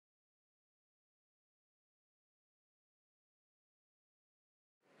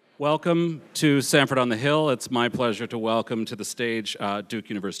Welcome to Sanford on the Hill. It's my pleasure to welcome to the stage Duke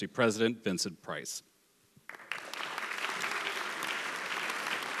University President Vincent Price.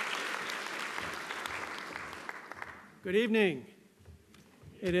 Good evening.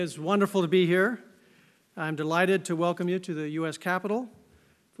 It is wonderful to be here. I'm delighted to welcome you to the U.S. Capitol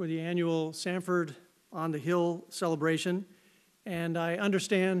for the annual Sanford on the Hill celebration. And I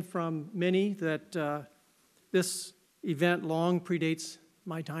understand from many that this event long predates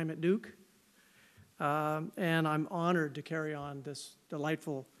my time at Duke. And I'm honored to carry on this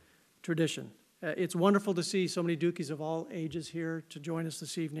delightful tradition. It's wonderful to see so many Dukies of all ages here to join us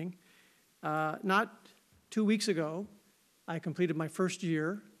this evening. Not 2 weeks ago, I completed my first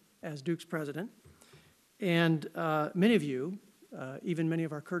year as Duke's president. And many of you, even many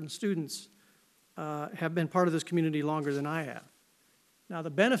of our current students, have been part of this community longer than I have. Now,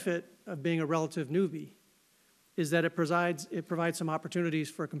 the benefit of being a relative newbie is that it provides some opportunities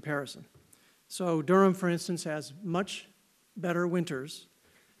for comparison. So Durham, for instance, has much better winters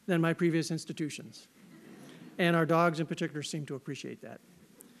than my previous institutions. And our dogs in particular seem to appreciate that.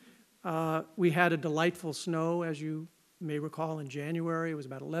 We had a delightful snow, as you may recall, in January. It was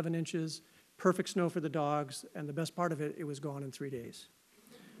about 11 inches, perfect snow for the dogs, and the best part of it, it was gone in 3 days.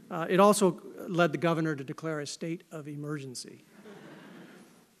 It also led the governor to declare a state of emergency.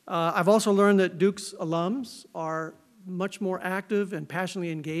 I've also learned that Duke's alums are much more active and passionately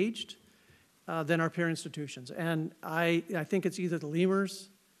engaged than our peer institutions. And I think it's either the Lemurs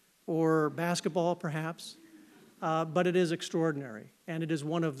or basketball, perhaps, but it is extraordinary. And it is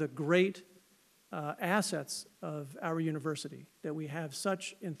one of the great assets of our university that we have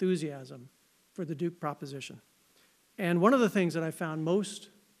such enthusiasm for the Duke proposition. And one of the things that I found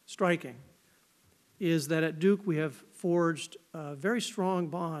most striking is that at Duke we have forged very strong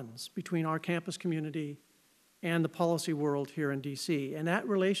bonds between our campus community and the policy world here in DC. And that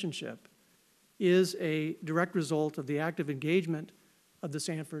relationship is a direct result of the active engagement of the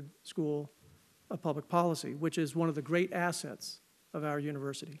Sanford School of Public Policy, which is one of the great assets of our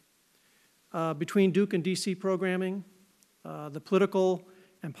university. Between Duke and DC programming, the political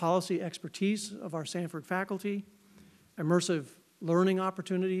and policy expertise of our Sanford faculty, immersive learning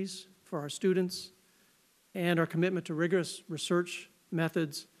opportunities for our students, and our commitment to rigorous research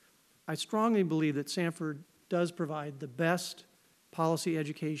methods, I strongly believe that Sanford does provide the best policy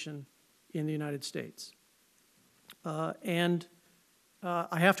education in the United States. I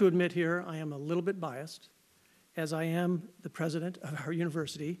have to admit here, I am a little bit biased, as I am the president of our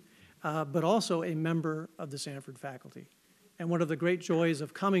university, but also a member of the Sanford faculty. And one of the great joys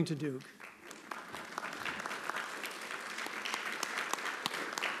of coming to Duke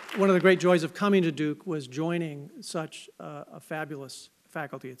was joining such a fabulous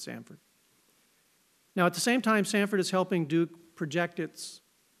faculty at Sanford. Now, at the same time, Sanford is helping Duke project its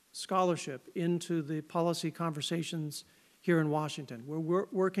scholarship into the policy conversations here in Washington. We're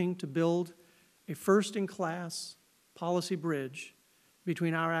working to build a first-in-class policy bridge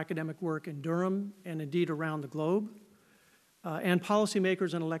between our academic work in Durham and indeed around the globe, and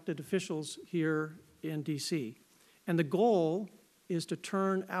policymakers and elected officials here in DC. And the goal is to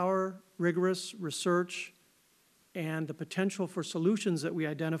turn our rigorous research and the potential for solutions that we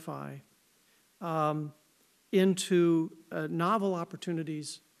identify into novel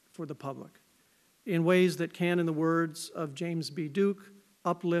opportunities for the public in ways that can, in the words of James B. Duke,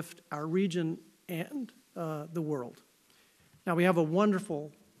 uplift our region and the world. Now, we have a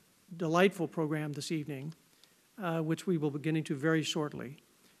wonderful, delightful program this evening, which we will be getting to very shortly.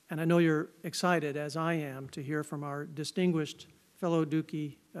 And I know you're excited, as I am, to hear from our distinguished fellow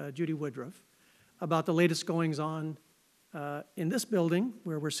Dukie, Judy Woodruff, about the latest goings-on in this building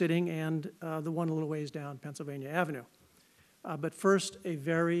where we're sitting and the one a little ways down Pennsylvania Avenue. But first, a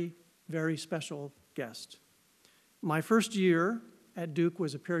very, very special guest. My first year at Duke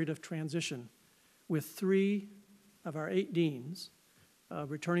was a period of transition with 3 of our 8 deans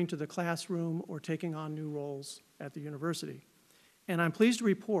returning to the classroom or taking on new roles at the university. And I'm pleased to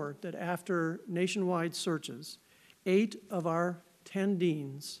report that after nationwide searches, 8 of our 10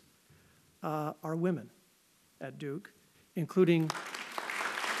 deans are women at Duke, including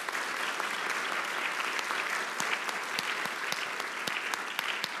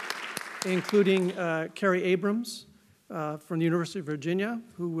Carrie Abrams from the University of Virginia,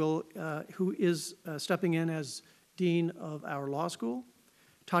 who is stepping in as Dean of our law school,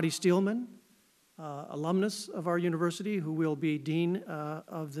 Toddy Steelman, alumnus of our university, who will be Dean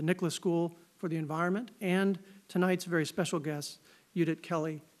of the Nicholas School for the Environment, and tonight's very special guest, Judith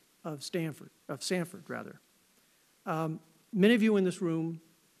Kelly of Sanford. Many of you in this room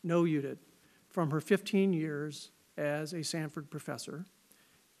know Judith from her 15 years as a Sanford professor,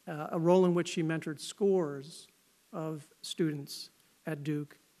 a role in which she mentored scores of students at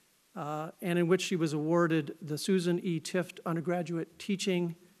Duke, and in which she was awarded the Susan E. Tift Undergraduate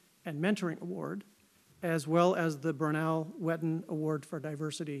Teaching and Mentoring Award, as well as the Bernal Wetton Award for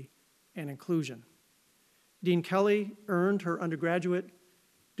Diversity and Inclusion. Dean Kelly earned her undergraduate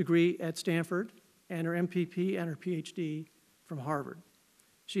degree at Stanford and her MPP and her PhD from Harvard.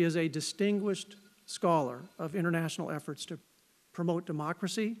 She is a distinguished scholar of international efforts to promote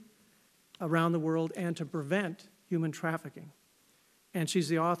democracy around the world and to prevent human trafficking. And she's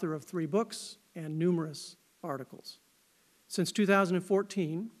the author of 3 books and numerous articles. Since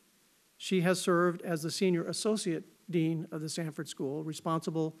 2014, she has served as the Senior Associate Dean of the Sanford School,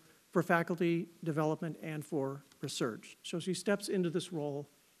 responsible for faculty development and for research. So she steps into this role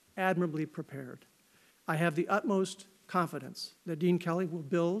admirably prepared. I have the utmost confidence that Dean Kelly will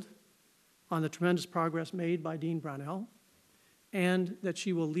build on the tremendous progress made by Dean Brownell, and that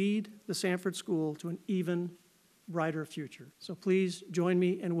she will lead the Sanford School to an even brighter future. So please join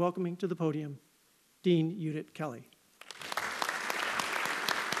me in welcoming to the podium Dean Judith Kelly.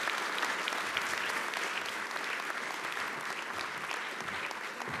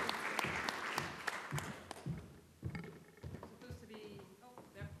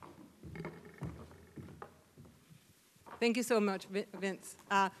 Thank you so much, Vince.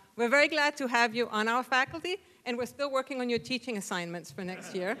 We're very glad to have you on our faculty, and we're still working on your teaching assignments for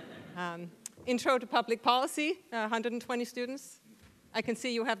next year. Intro to Public Policy, 120 students. I can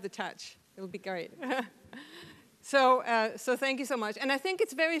see you have the touch. It'll be great. So thank you so much. And I think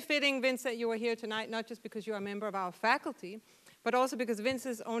it's very fitting, Vince, that you are here tonight, not just because you're a member of our faculty, but also because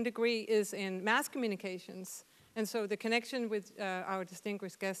Vince's own degree is in mass communications. And so the connection with our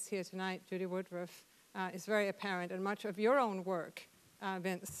distinguished guests here tonight, Judy Woodruff, is very apparent, and much of your own work,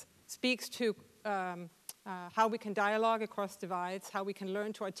 Vince, speaks to how we can dialogue across divides, how we can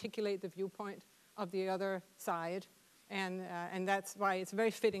learn to articulate the viewpoint of the other side, and that's why it's very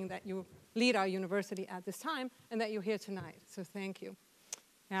fitting that you lead our university at this time and that you're here tonight, so thank you.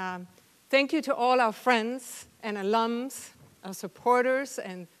 Thank you to all our friends and alums, our supporters,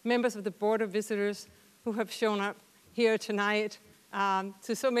 and members of the Board of Visitors who have shown up here tonight.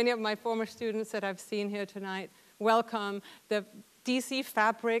 To so many of my former students that I've seen here tonight, welcome. The DC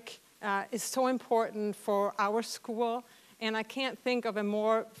fabric is so important for our school, and I can't think of a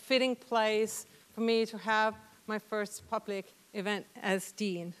more fitting place for me to have my first public event as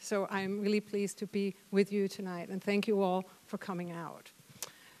dean. So I'm really pleased to be with you tonight, and thank you all for coming out.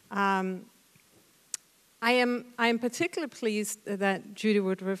 I am particularly pleased that Judy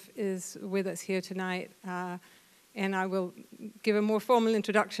Woodruff is with us here tonight. And I will give a more formal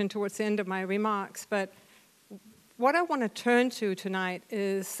introduction towards the end of my remarks. But what I want to turn to tonight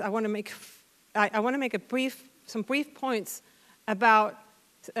is I want to make some brief points about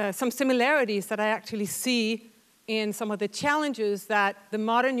some similarities that I actually see in some of the challenges that the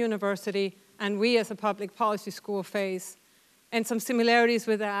modern university and we as a public policy school face, and some similarities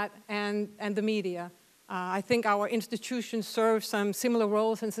with that and the media. I think our institutions serve some similar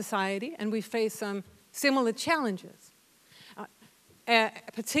roles in society, and we face some similar challenges.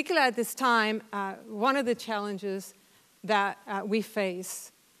 Particularly at this time, one of the challenges that we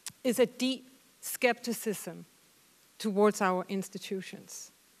face is a deep skepticism towards our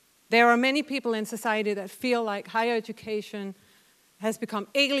institutions. There are many people in society that feel like higher education has become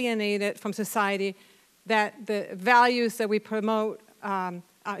alienated from society, that the values that we promote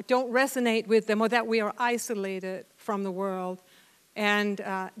don't resonate with them, or that we are isolated from the world. And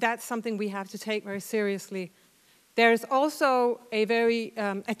that's something we have to take very seriously. There's also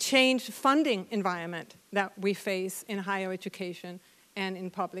a changed funding environment that we face in higher education and in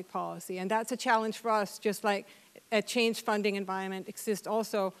public policy. And that's a challenge for us, just like a changed funding environment exists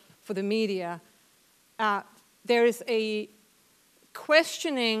also for the media. There is a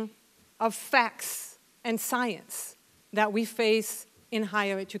questioning of facts and science that we face in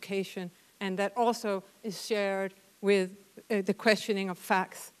higher education, and that also is shared with the questioning of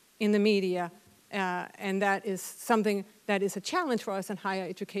facts in the media, and that is something that is a challenge for us in higher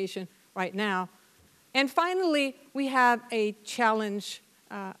education right now. And finally, we have a challenge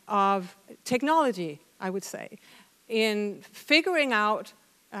of technology, I would say, in figuring out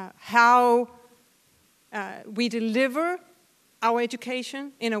how we deliver our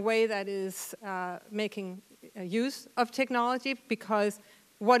education in a way that is making use of technology, because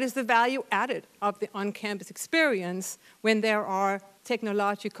what is the value added of the on-campus experience when there are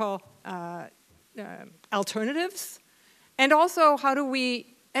technological alternatives? And also, how do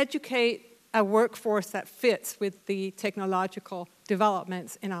we educate a workforce that fits with the technological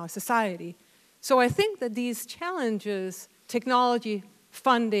developments in our society? So I think that these challenges, technology,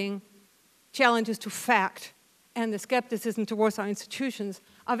 funding, challenges to fact, and the skepticism towards our institutions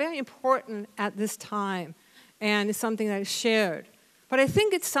are very important at this time, and it's something that is shared. But I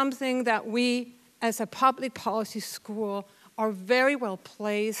think it's something that we, as a public policy school, are very well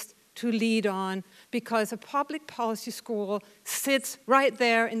placed to lead on, because a public policy school sits right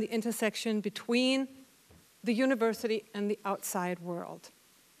there in the intersection between the university and the outside world.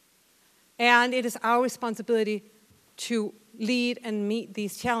 And it is our responsibility to lead and meet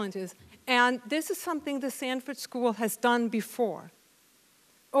these challenges. And this is something the Sanford School has done before.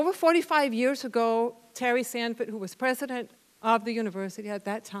 Over 45 years ago, Terry Sanford, who was president of the university at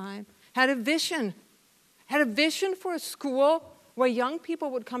that time, had a vision for a school where young people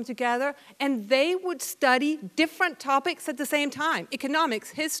would come together and they would study different topics at the same time: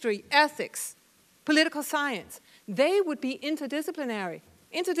 economics, history, ethics, political science. They would be interdisciplinary.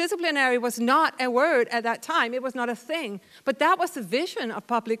 Interdisciplinary was not a word at that time. It was not a thing. But that was the vision of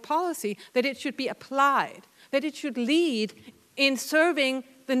public policy, that it should be applied, that it should lead in serving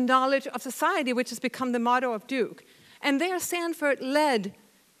the knowledge of society, which has become the motto of Duke. And there Sanford led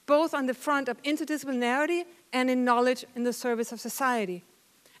both on the front of interdisciplinarity and in knowledge in the service of society.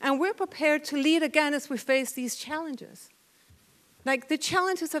 And we're prepared to lead again as we face these challenges. Like the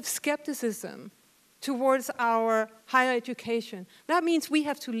challenges of skepticism towards our higher education. That means we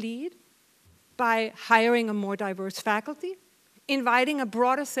have to lead by hiring a more diverse faculty, inviting a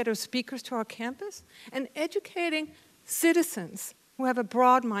broader set of speakers to our campus, and educating citizens who have a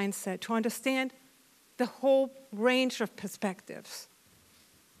broad mindset to understand the whole range of perspectives.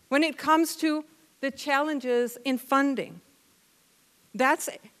 When it comes to the challenges in funding, that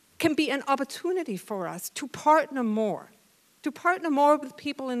can be an opportunity for us to partner more with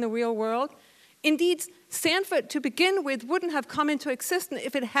people in the real world. Indeed, Sanford, to begin with, wouldn't have come into existence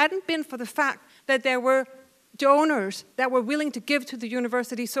if it hadn't been for the fact that there were donors that were willing to give to the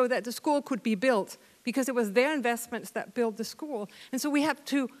university so that the school could be built, because it was their investments that built the school. And so we have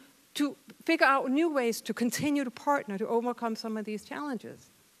to figure out new ways to continue to partner to overcome some of these challenges.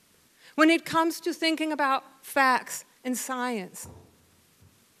 When it comes to thinking about facts and science,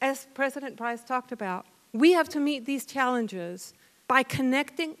 as President Price talked about, we have to meet these challenges by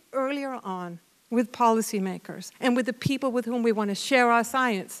connecting earlier on with policymakers and with the people with whom we want to share our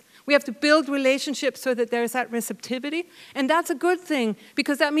science. We have to build relationships so that there's that receptivity, and that's a good thing,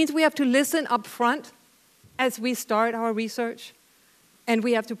 because that means we have to listen up front as we start our research, and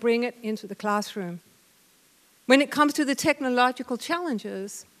we have to bring it into the classroom. When it comes to the technological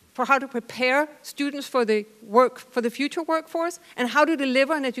challenges, for how to prepare students for the future workforce, and how to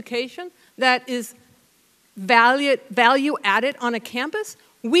deliver an education that is value added on a campus,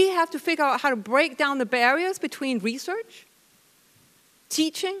 we have to figure out how to break down the barriers between research,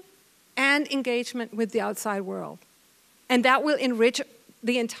 teaching, and engagement with the outside world. And that will enrich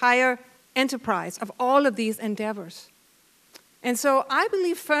the entire enterprise of all of these endeavors. And so I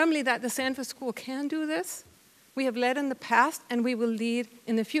believe firmly that the Sanford School can do this. We have led in the past, and we will lead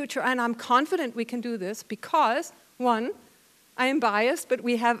in the future. And I'm confident we can do this because, one, I am biased, but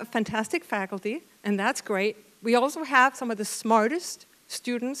we have a fantastic faculty, and that's great. We also have some of the smartest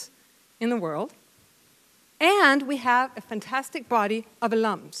students in the world. And we have a fantastic body of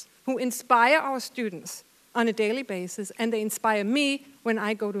alums who inspire our students on a daily basis, and they inspire me when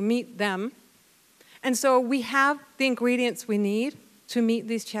I go to meet them. And so we have the ingredients we need to meet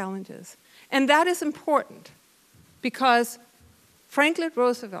these challenges. And that is important because Franklin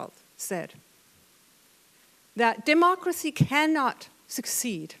Roosevelt said that democracy cannot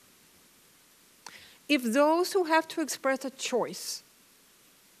succeed if those who have to express a choice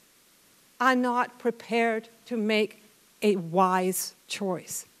are not prepared to make a wise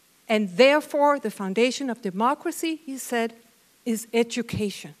choice. And therefore, the foundation of democracy, he said, is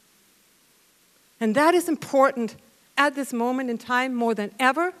education. And that is important at this moment in time more than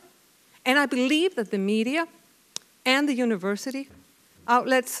ever. And I believe that the media and the university,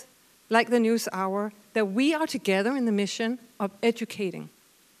 outlets like the NewsHour, that we are together in the mission of educating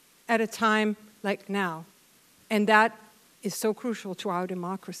at a time like now. And that is so crucial to our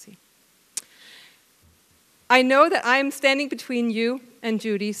democracy. I know that I'm standing between you and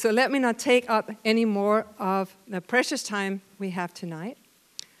Judy, so let me not take up any more of the precious time we have tonight.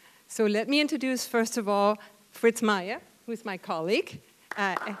 So let me introduce, first of all, Fritz Meyer, who is my colleague.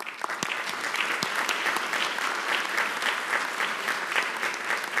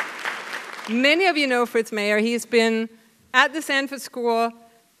 Many of you know Fritz Meyer. He's been at the Sanford School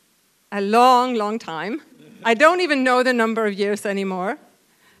a long, long time. I don't even know the number of years anymore.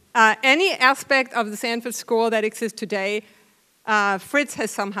 Any aspect of the Sanford School that exists today, Fritz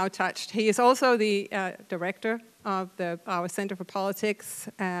has somehow touched. He is also the director of our Center for Politics,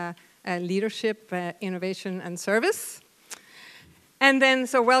 Leadership, Innovation, and Service. And then,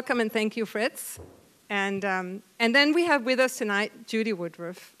 so welcome and thank you, Fritz. And then we have with us tonight Judy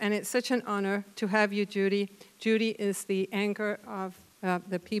Woodruff, and it's such an honor to have you, Judy. Judy is the anchor of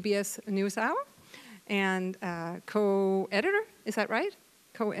the PBS NewsHour and co-editor, is that right?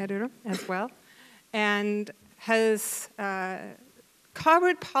 Co-editor as well, and has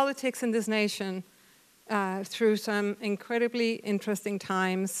covered politics in this nation through some incredibly interesting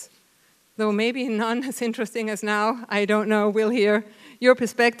times, though maybe none as interesting as now. I don't know. We'll hear your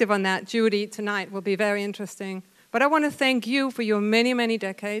perspective on that, Judy, tonight will be very interesting. But I want to thank you for your many, many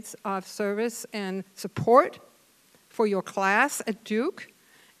decades of service and support for your class at Duke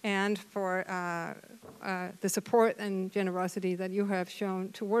and for the support and generosity that you have shown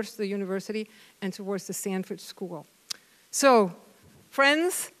towards the university and towards the Sanford School. So,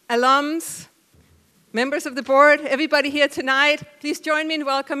 friends, alums, members of the board, everybody here tonight, please join me in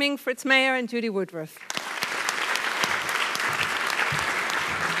welcoming Fritz Mayer and Judy Woodruff.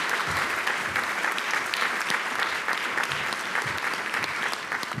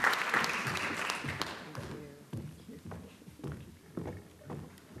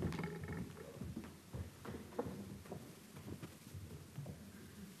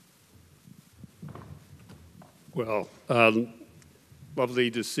 Well,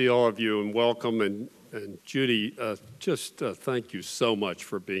 lovely to see all of you and welcome. And Judy, just thank you so much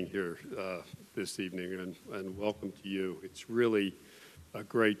for being here this evening and welcome to you. It's really a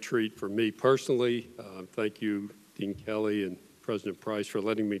great treat for me personally. Thank you, Dean Kelly and President Price, for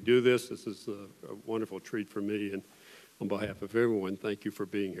letting me do this. This is a wonderful treat for me. And on behalf of everyone, thank you for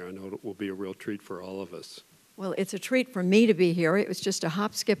being here. I know it will be a real treat for all of us. Well, it's a treat for me to be here. It was just a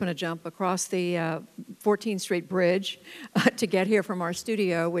hop, skip, and a jump across the 14th Street Bridge to get here from our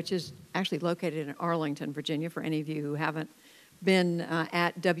studio, which is actually located in Arlington, Virginia, for any of you who haven't been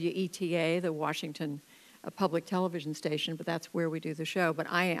at WETA, the Washington public television station, but that's where we do the show. But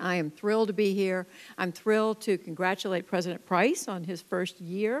I am thrilled to be here. I'm thrilled to congratulate President Price on his first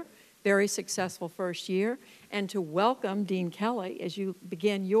year, very successful first year, and to welcome Dean Kelly as you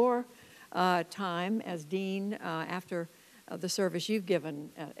begin your time as dean after the service you've given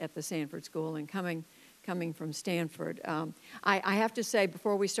at the Sanford School and coming from Stanford. I have to say,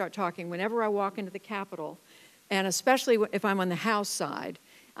 before we start talking, whenever I walk into the Capitol, and especially if I'm on the House side,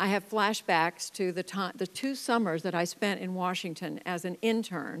 I have flashbacks to the 2 summers that I spent in Washington as an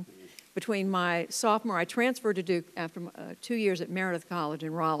intern. Between my sophomore, I transferred to Duke after 2 years at Meredith College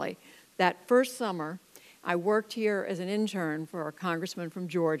in Raleigh. That first summer, I worked here as an intern for a congressman from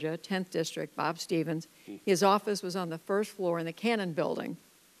Georgia, 10th District, Bob Stevens. His office was on the first floor in the Cannon Building.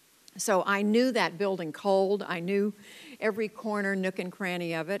 So I knew that building cold. I knew every corner, nook, and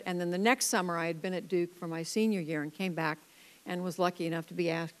cranny of it. And then the next summer, I had been at Duke for my senior year and came back and was lucky enough to be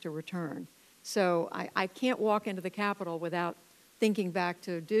asked to return. So I can't walk into the Capitol without thinking back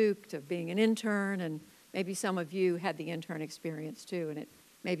to Duke, to being an intern, and maybe some of you had the intern experience too, and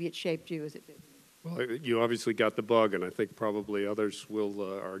maybe it shaped you as it did. Well, you obviously got the bug, and I think probably others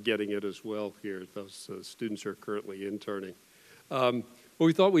are getting it as well here. Those students are currently interning. What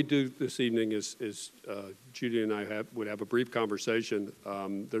we thought we'd do this evening is Judy and I would have a brief conversation.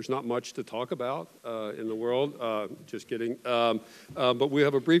 There's not much to talk about in the world, just kidding. But we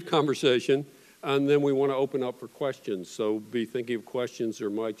have a brief conversation, and then we want to open up for questions. So be thinking of questions. There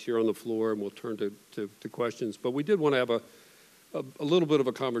are mics here on the floor, and we'll turn to questions. But we did want to have a little bit of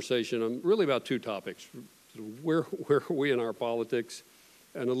a conversation on really about 2 topics. Where are we in our politics,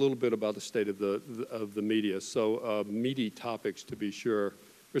 and a little bit about the state of the media. So meaty topics, to be sure.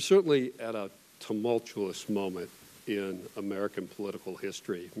 We're certainly at a tumultuous moment in American political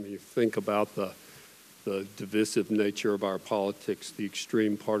history. I mean, you think about the divisive nature of our politics, the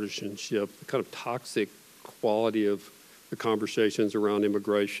extreme partisanship, the kind of toxic quality of the conversations around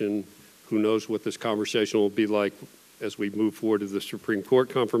immigration. Who knows what this conversation will be like as we move forward to the Supreme Court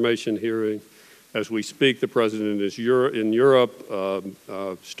confirmation hearing. As we speak, the president is in Europe,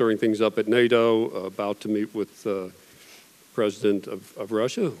 stirring things up at NATO, about to meet with the president of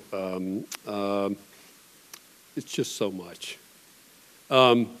Russia. It's just so much.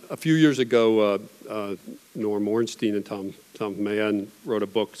 A few years ago, Norm Ornstein and Tom Mann wrote a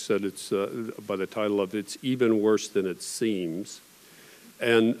book, said it's by the title of "It's Even Worse Than It Seems."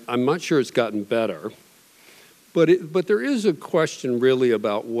 And I'm not sure it's gotten better. But there is a question really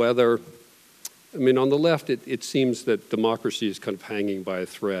about whether, I mean, on the left, it seems that democracy is kind of hanging by a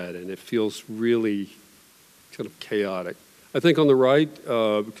thread, and it feels really kind of chaotic. I think on the right,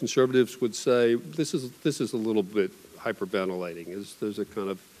 conservatives would say this is a little bit hyperventilating. There's a kind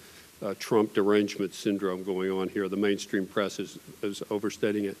of Trump derangement syndrome going on here. The mainstream press is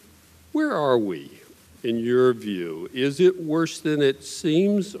overstating it. Where are we, in your view? Is it worse than it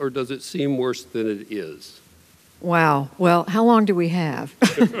seems, or does it seem worse than it is? Wow. Well, how long do we have?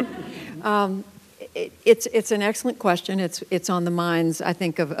 It's an excellent question. It's on the minds, I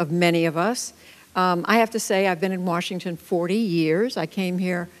think, of many of us. I have to say I've been in Washington 40 years. I came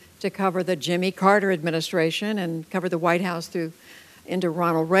here to cover the Jimmy Carter administration and cover the White House into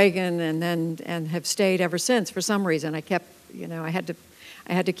Ronald Reagan, and have stayed ever since. For some reason, I kept, I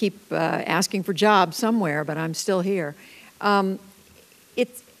had to keep asking for jobs somewhere, but I'm still here. I've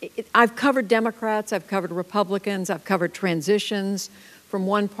covered Democrats, I've covered Republicans, I've covered transitions from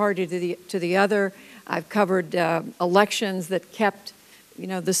one party to the other. I've covered elections that kept,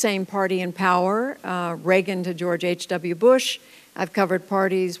 the same party in power, Reagan to George H.W. Bush. I've covered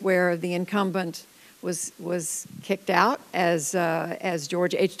parties where the incumbent was kicked out, as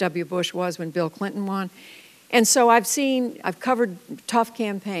George H.W. Bush was when Bill Clinton won. And so I've covered tough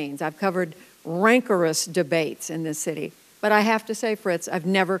campaigns. I've covered rancorous debates in this city. But I have to say, Fritz, I've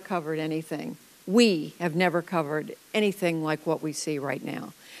never covered anything. We have never covered anything like what we see right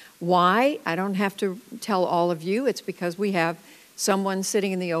now. Why? I don't have to tell all of you. It's because we have someone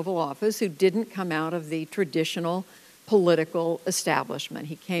sitting in the Oval Office who didn't come out of the traditional political establishment.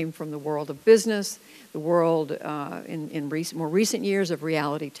 He came from the world of business, the world in more recent years of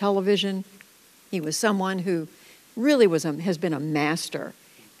reality television. He was someone who really has been a master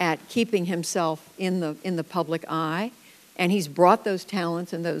at keeping himself in the public eye, and he's brought those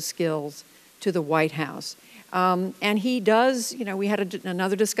talents and those skills to the White House. And he does, we had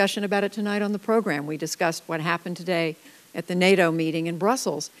another discussion about it tonight on the program. We discussed what happened today at the NATO meeting in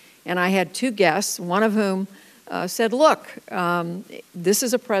Brussels. And I had two guests, one of whom said, look, this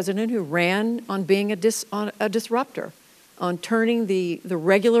is a president who ran on being a disruptor, on turning the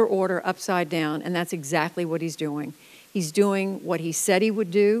regular order upside down, and that's exactly what he's doing. He's doing what he said he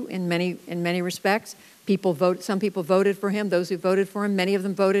would do in many respects. Some people voted for him. Those who voted for him, many of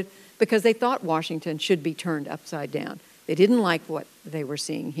them voted because they thought Washington should be turned upside down. They didn't like what they were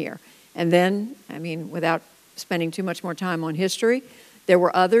seeing here. And then, without spending too much more time on history, there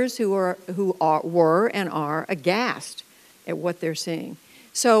were others who were and are aghast at what they're seeing.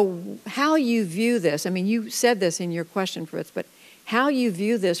 So how you view this, you said this in your question, Fritz, but how you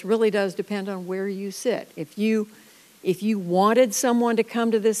view this really does depend on where you sit. If you wanted someone to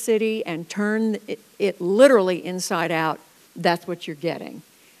come to this city and turn it literally inside out, that's what you're getting.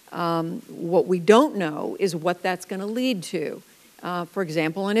 What we don't know is what that's going to lead to. For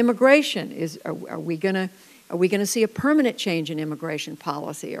example, on immigration, are we going to see a permanent change in immigration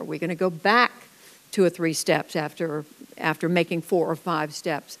policy? Are we going to go back 2 or 3 steps after making 4 or 5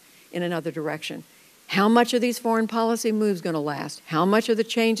 steps in another direction? How much are these foreign policy moves going to last? How much are the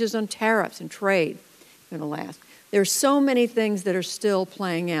changes on tariffs and trade going to last? There's so many things that are still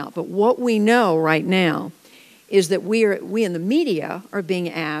playing out. But what we know right now is that we in the media are being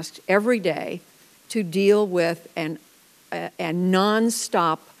asked every day to deal with a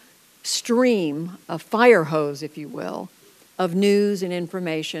nonstop stream, a fire hose, if you will, of news and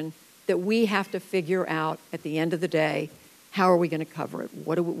information that we have to figure out at the end of the day. How are we going to cover it?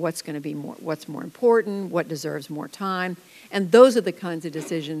 What's going to be what's more important? What deserves more time? And those are the kinds of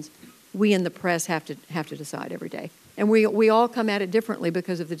decisions we in the press have to decide every day. And we all come at it differently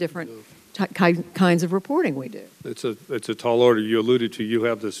because of the different kinds of reporting we do. It's a tall order. You alluded to, you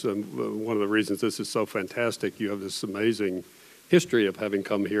have this, one of the reasons this is so fantastic, you have this amazing history of having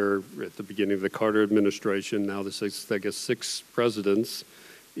come here at the beginning of the Carter administration, now the 6 presidents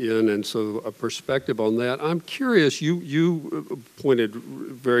in, and so a perspective on that. I'm curious, you pointed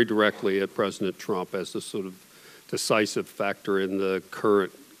very directly at President Trump as the sort of decisive factor in the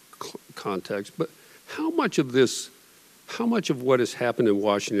current context, but how much of what has happened in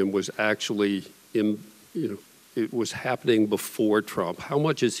Washington was actually it was happening before Trump? How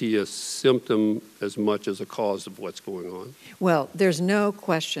much is he a symptom as much as a cause of what's going on? Well, there's no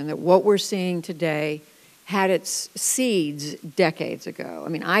question that what we're seeing today had its seeds decades ago.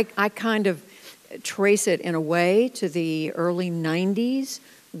 I kind of trace it in a way to the early 90s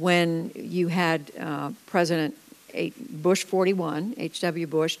when you had President Bush 41, H.W.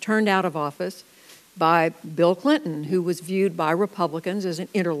 Bush, turned out of office by Bill Clinton, who was viewed by Republicans as an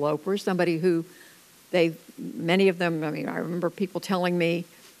interloper, somebody who many of them, I remember people telling me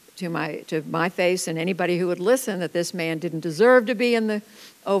to my face and anybody who would listen that this man didn't deserve to be in the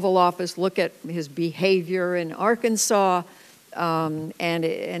Oval Office. Look at his behavior in Arkansas, and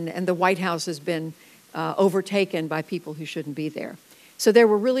the White House has been overtaken by people who shouldn't be there. So there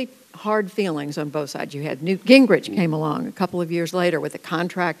were really hard feelings on both sides. You had Newt Gingrich came along a couple of years later with a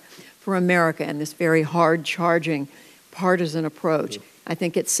contract for America and this very hard-charging partisan approach. I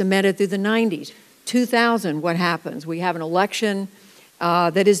think it's cemented through the 90s. 2000, what happens? We have an election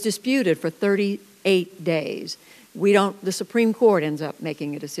that is disputed for 38 days. The Supreme Court ends up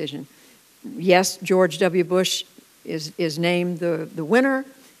making a decision. Yes, George W. Bush is named the winner,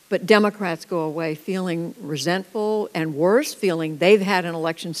 but Democrats go away feeling resentful and worse, feeling they've had an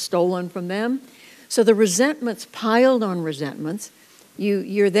election stolen from them. So the resentments piled on resentments.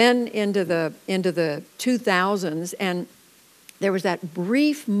 You're then into the 2000s, and there was that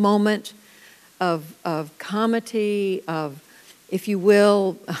brief moment of comity, of, if you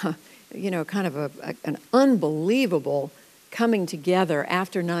will, kind of an unbelievable coming together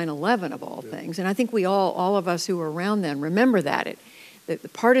after 9/11 of all things. And I think we all of us who were around then remember that. The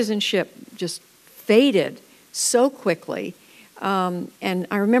partisanship just faded so quickly. And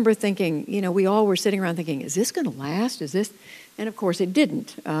I remember thinking, we all were sitting around thinking, is this going to last? Is this? And of course it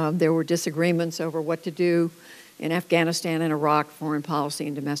didn't. There were disagreements over what to do in Afghanistan and Iraq, foreign policy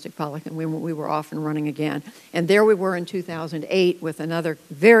and domestic politics, and we were off and running again. And there we were in 2008 with another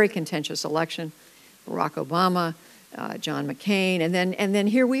very contentious election, Barack Obama, John McCain, and then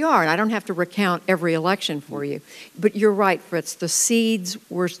here we are. And I don't have to recount every election for you, but you're right, Fritz. The seeds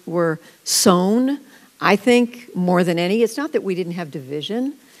were sown, I think, more than any. It's not that we didn't have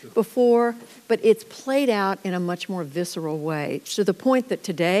division before, but it's played out in a much more visceral way, to the point that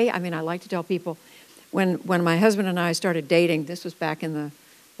today, I like to tell people, when my husband and I started dating, this was back in the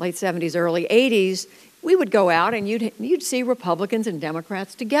late 70s, early 80s, we would go out and you'd see Republicans and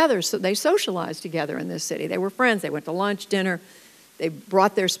Democrats together. So they socialized together in this city. They were friends. They went to lunch, dinner. They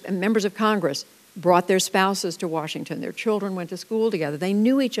brought members of Congress brought their spouses to Washington. Their children went to school together. They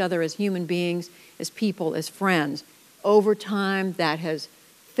knew each other as human beings, as people, as friends. Over time, that has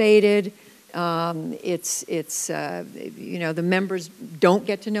faded. The members don't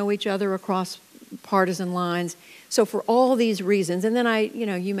get to know each other across partisan lines. So for all these reasons, and then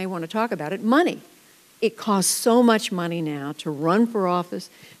you may want to talk about it, money. It costs so much money now to run for office,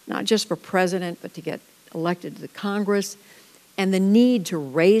 not just for president, but to get elected to the Congress, and the need to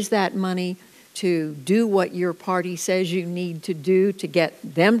raise that money to do what your party says you need to do to get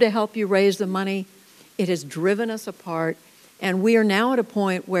them to help you raise the money. It has driven us apart, and we are now at a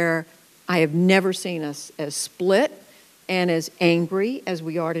point where I have never seen us as split and as angry as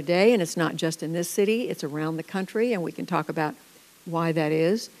we are today, and it's not just in this city, it's around the country, and we can talk about why that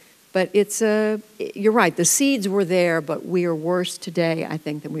is. But you're right, the seeds were there, but we are worse today, I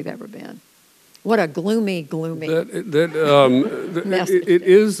think, than we've ever been. What a gloomy. It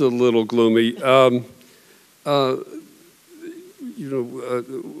is a little gloomy.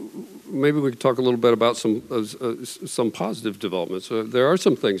 Maybe we could talk a little bit about some positive developments. There are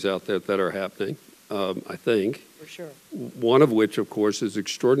some things out there that are happening, I think. For sure. One of which, of course, is an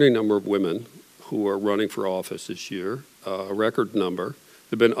extraordinary number of women who are running for office this year, a record number.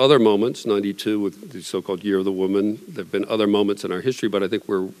 There have been other moments, 92 with the so-called Year of the Woman. There have been other moments in our history, but I think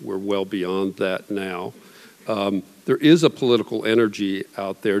we're well beyond that now. There is a political energy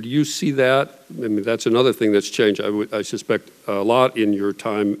out there. Do you see that? That's another thing that's changed, I suspect, a lot in your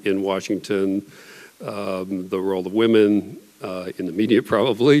time in Washington, the role of women in the media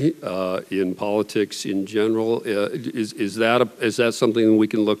probably, in politics in general. Is that something we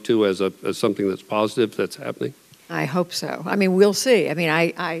can look to as something that's positive that's happening? I hope so. We'll see.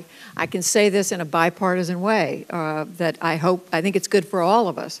 I can say this in a bipartisan way, that I think it's good for all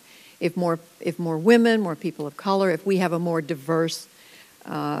of us. If more women, more people of color, if we have a more diverse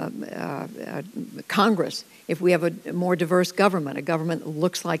Congress, if we have a more diverse government, a government that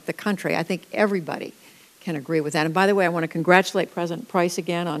looks like the country, I think everybody can agree with that. And by the way, I want to congratulate President Price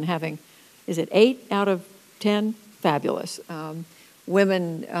again on having, is it 8 out of 10? Fabulous.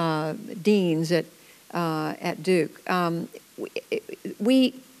 Women deans at Duke.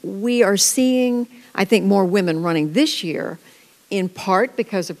 We are seeing, I think, more women running this year, in part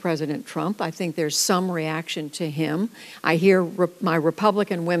because of President Trump. I think there's some reaction to him. I hear my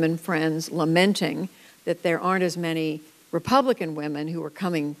Republican women friends lamenting that there aren't as many Republican women who are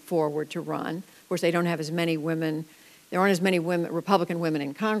coming forward to run. Of course, they don't have as many women. There aren't as many Republican women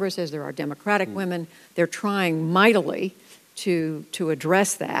in Congress as there are Democratic women. They're trying mightily to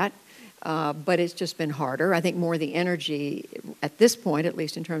address that. But it's just been harder. I think more of the energy at this point, at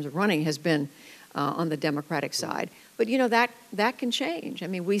least in terms of running, has been on the Democratic side. But that can change.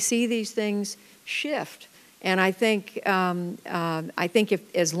 We see these things shift, and I think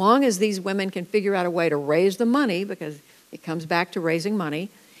if as long as these women can figure out a way to raise the money, because it comes back to raising money,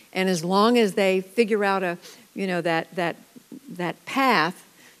 and as long as they figure out that path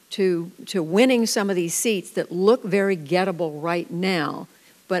to winning some of these seats that look very gettable right now,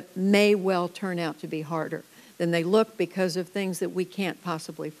 but may well turn out to be harder than they look because of things that we can't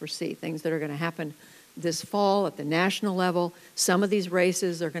possibly foresee, things that are going to happen this fall at the national level. Some of these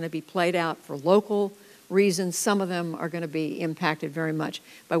races are going to be played out for local reasons. Some of them are going to be impacted very much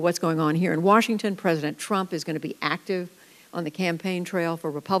by what's going on here in Washington. President Trump is going to be active on the campaign trail for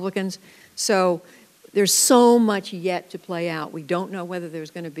Republicans. So there's so much yet to play out. We don't know whether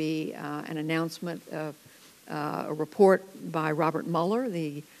there's going to be an announcement of a report by Robert Mueller,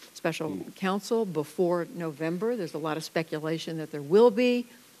 the special counsel, before November. There's a lot of speculation that there will be,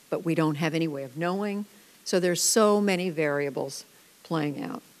 but we don't have any way of knowing. So there's so many variables playing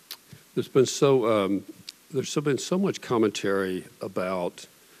out. There's been so much commentary about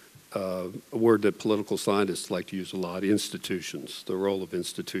a word that political scientists like to use a lot, institutions, the role of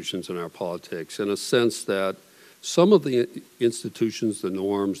institutions in our politics, in a sense that some of the institutions, the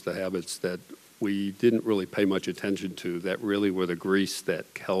norms, the habits that we didn't really pay much attention to, that really were the grease that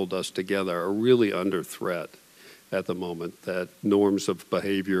held us together, are really under threat at the moment, that norms of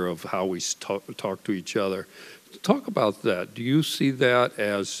behavior, of how we talk to each other. Talk about that. Do you see that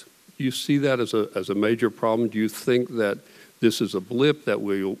as a major problem? Do you think that this is a blip, that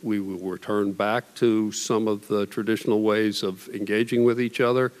we will return back to some of the traditional ways of engaging with each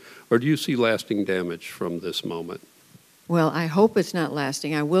other? Or do you see lasting damage from this moment? Well, I hope it's not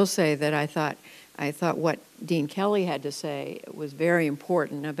lasting. I will say that I thought what Dean Kelly had to say was very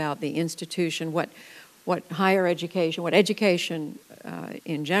important about the institution, what higher education, what education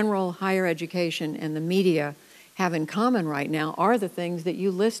in general, higher education, and the media have in common right now are the things that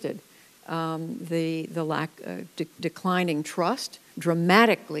you listed. The lack declining trust,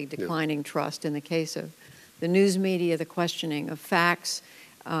 dramatically declining trust in the case of the news media, the questioning of facts,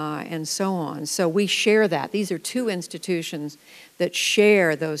 and so on. So we share that. These are two institutions that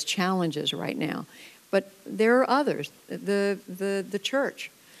share those challenges right now. But there are others. The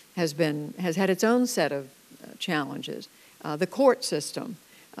church has had its own set of challenges. The court system.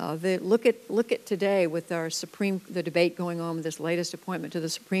 Look at today with the debate going on with this latest appointment to the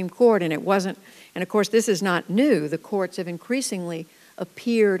Supreme Court, and it wasn't. And of course, this is not new. The courts have increasingly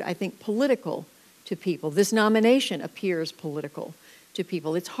appeared, I think, political to people. This nomination appears political to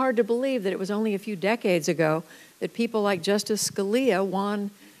people. It's hard to believe that it was only a few decades ago that people like Justice Scalia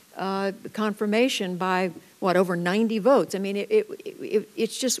won confirmation by over 90 votes. I mean,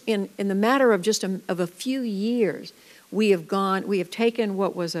 it's just in the matter of just of a few years, we have taken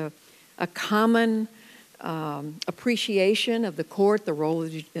what was a common appreciation of the court, the role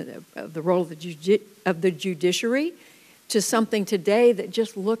of the judiciary, to something today that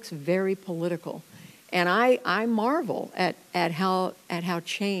just looks very political. And I marvel at how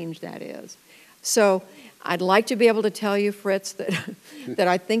changed that is. So I'd like to be able to tell you, Fritz, that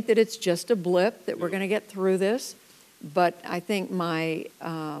I think that it's just a blip, that we're going to get through this. But I think my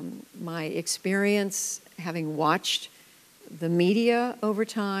experience, having watched the media over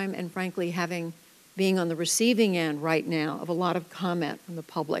time, and frankly being on the receiving end right now of a lot of comment from the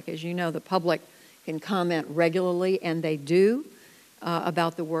public. As you know, the public can comment regularly, and they do,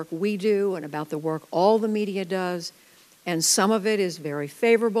 about the work we do and about the work all the media does. And some of it is very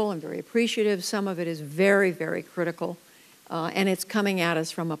favorable and very appreciative. Some of it is very, very critical. And it's coming at us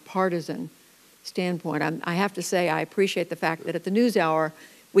from a partisan standpoint. I have to say I appreciate the fact that at the NewsHour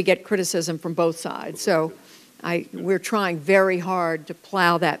we get criticism from both sides. So we're trying very hard to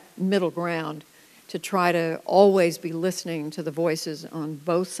plow that middle ground, to try to always be listening to the voices on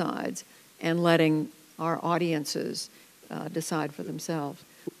both sides and letting our audiences decide for themselves.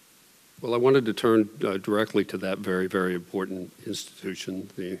 Well, I wanted to turn directly to that very, very important institution,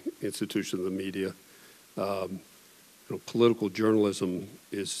 the institution of the media. Political journalism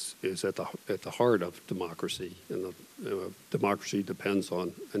is at the heart of democracy, and democracy depends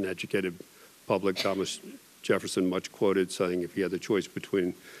on an educated public. Thomas Jefferson, much quoted, saying if he had the choice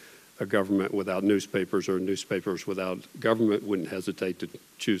between a government without newspapers or newspapers without government, wouldn't hesitate to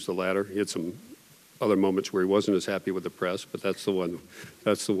choose the latter. He had some other moments where he wasn't as happy with the press, but that's the one.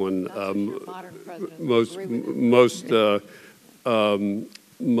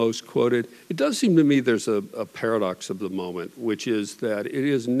 Most quoted. It does seem to me there's a paradox of the moment, which is that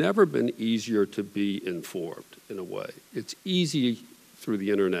it has never been easier to be informed in a way. It's easy through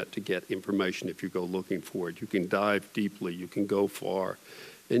the internet to get information if you go looking for it. You can dive deeply. You can go far.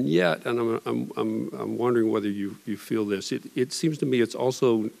 And yet, and I'm wondering whether you feel this, it seems to me it's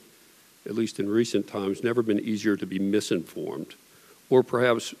also, at least in recent times, never been easier to be misinformed, or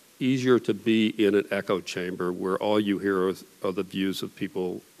perhaps easier to be in an echo chamber where all you hear are the views of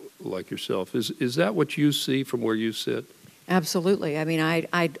people like yourself. Is that what you see from where you sit? Absolutely. I mean,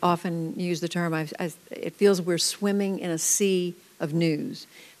 I often use the term, it feels we're swimming in a sea of news.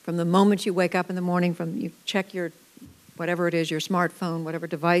 From the moment you wake up in the morning, from you check your, whatever it is, your smartphone, whatever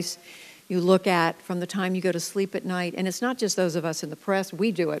device you look at, from the time you go to sleep at night. And it's not just those of us in the press.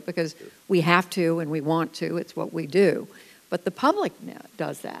 We do it because we have to and we want to. It's what we do. But the public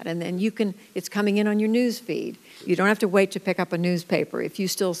does that. And then you can, it's coming in on your news feed. You don't have to wait to pick up a newspaper. If you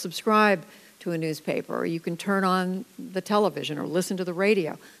still subscribe to a newspaper, or you can turn on the television or listen to the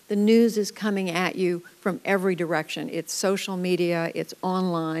radio, the news is coming at you from every direction. It's social media, it's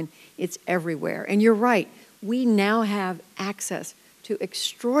online, it's everywhere. And you're right, we now have access to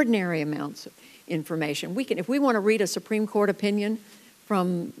extraordinary amounts of information. We can, if we want to read a Supreme Court opinion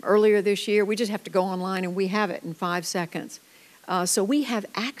from earlier this year, we just have to go online and we have it in 5 seconds. So we have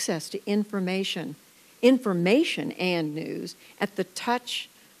access to information and news at the touch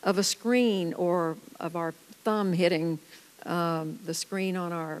of a screen or of our thumb hitting the screen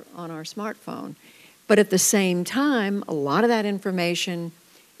on our smartphone. But at the same time, a lot of that information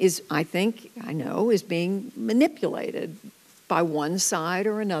is, I know, is being manipulated by one side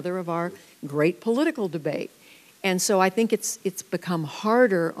or another of our great political debate. And so I think it's become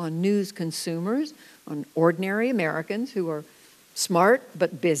harder on news consumers, on ordinary Americans who are smart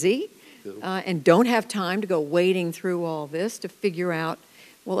but busy and don't have time to go wading through all this to figure out,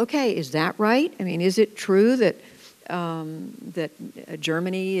 well, okay, is that right? I mean, is it true that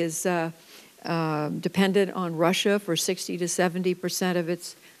Germany is dependent on Russia for 60 to 70% of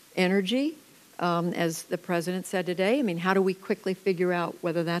its energy, as the president said today? I mean, how do we quickly figure out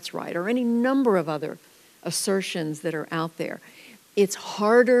whether that's right? Or any number of other assertions that are out there. It's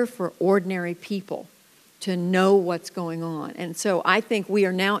harder for ordinary people to know what's going on. And so I think we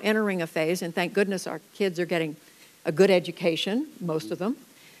are now entering a phase, and thank goodness our kids are getting a good education, most of them,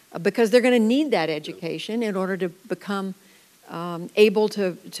 because they're going to need that education in order to become able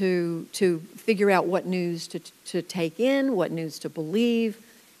to figure out what news to take in, what news to believe.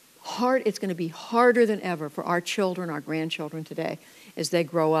 It's going to be harder than ever for our children, our grandchildren today, as they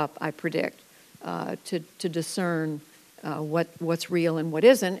grow up, I predict, to discern what's real and what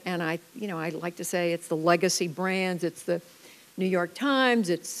isn't. And I like to say it's the legacy brands, it's the New York Times,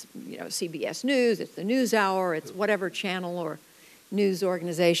 it's CBS News, it's the NewsHour, it's whatever channel or news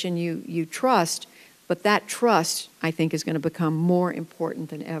organization you trust. But that trust, I think, is going to become more important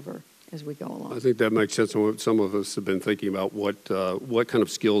than ever as we go along. I think that makes sense. Some of us have been thinking about what kind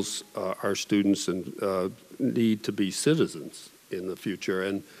of skills our students need to be citizens in the future.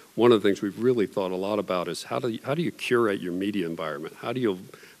 And one of the things we've really thought a lot about is how do you curate your media environment? How do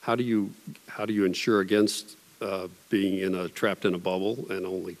you ensure against being trapped in a bubble and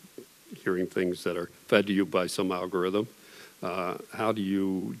only hearing things that are fed to you by some algorithm? How do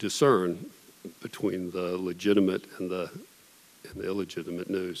you discern between the legitimate and the illegitimate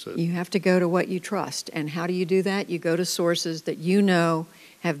news? You have to go to what you trust. And how do you do that? You go to sources that you know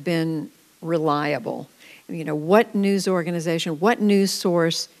have been reliable. What news organization, what news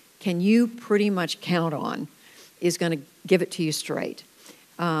source can you pretty much count on is going to give it to you straight?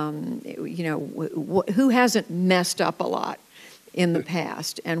 Who hasn't messed up a lot in the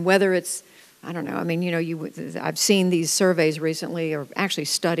past? And whether it's, I don't know, I mean, I've seen these surveys recently, or actually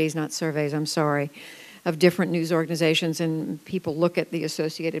studies, not surveys, I'm sorry, of different news organizations, and people look at the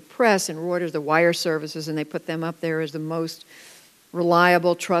Associated Press and Reuters, the wire services, and they put them up there as the most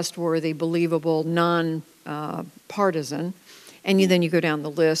reliable, trustworthy, believable, non-partisan. And then you go down the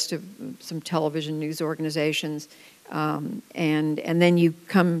list of some television news organizations, and then you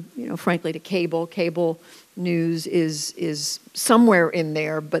come, frankly, to cable. Cable news is somewhere in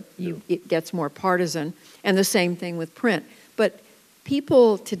there, but it gets more partisan. And the same thing with print. But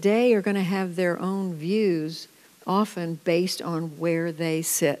people today are going to have their own views, often based on where they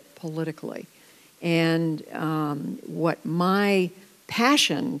sit politically. And what my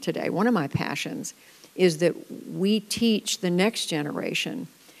passion today, one of my passions, is that we teach the next generation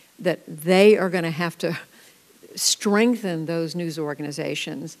that they are going to have to strengthen those news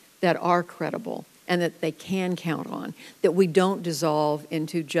organizations that are credible and that they can count on, that we don't dissolve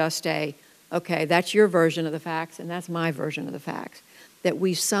into just okay, that's your version of the facts and that's my version of the facts, that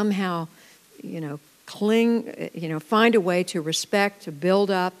we somehow, find a way to respect, to build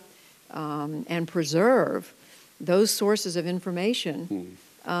up, and preserve those sources of information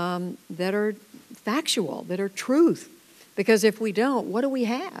that are factual, that are truth. Because if we don't, what do we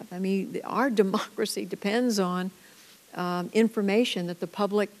have? I mean, our democracy depends on information that the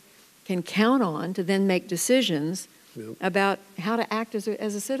public can count on to then make decisions about how to act as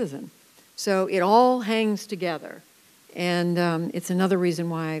a citizen. So it all hangs together. And it's another reason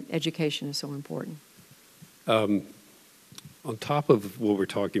why education is so important. On top of what we're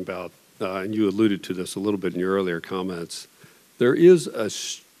talking about, and you alluded to this a little bit in your earlier comments, there is a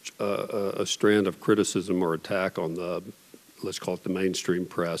strand of criticism or attack on the, let's call it the mainstream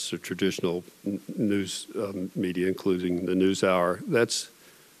press or traditional news media, including the NewsHour. That's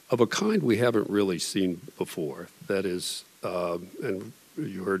of a kind we haven't really seen before. That is, and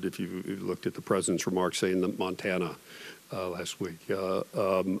you heard if you looked at the president's remarks saying that Montana last week, a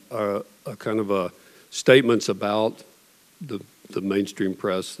kind of a statements about the mainstream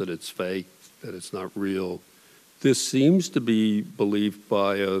press, that it's fake, that it's not real. This seems to be believed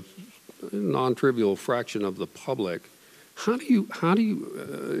by a non-trivial fraction of the public. How do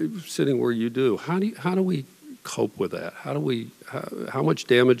you sitting where you do, how do we cope with that? How much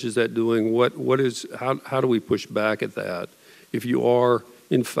damage is that doing? How do we push back at that if you are,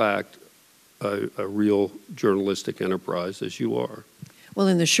 in fact, a real journalistic enterprise, as you are? Well,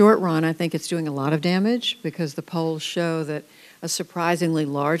 in the short run, I think it's doing a lot of damage because the polls show that a surprisingly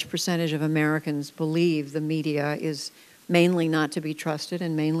large percentage of Americans believe the media is mainly not to be trusted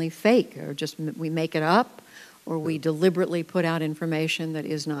and mainly fake, or just we make it up, or we deliberately put out information that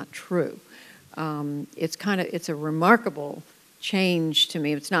is not true. It's a remarkable change to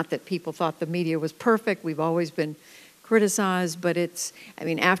me. It's not that people thought the media was perfect. We've always been criticized, but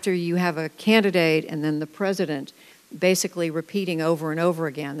after you have a candidate and then the president basically repeating over and over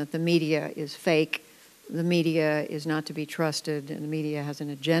again that the media is fake, the media is not to be trusted, and the media has an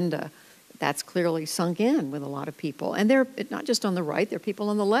agenda, that's clearly sunk in with a lot of people. And they're not just on the right, there are people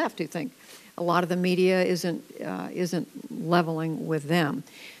on the left who think a lot of the media isn't leveling with them.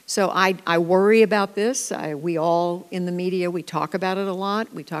 So I worry about this. We all in the media, we talk about it a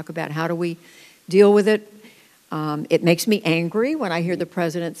lot. We talk about how do we deal with it. It makes me angry when I hear the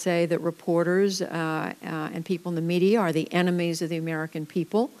president say that reporters and people in the media are the enemies of the American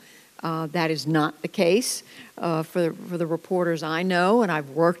people. That is not the case for the reporters I know and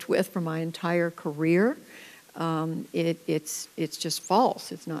I've worked with for my entire career. It's just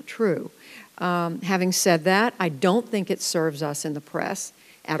false. It's not true. Having said that, I don't think it serves us in the press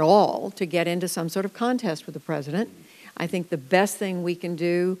at all to get into some sort of contest with the president. I think the best thing we can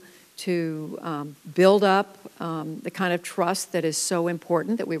do to build up the kind of trust that is so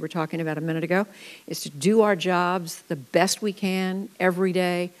important that we were talking about a minute ago is to do our jobs the best we can every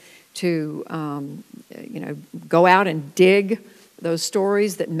day, to go out and dig those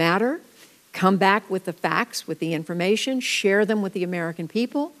stories that matter, come back with the facts, with the information, share them with the American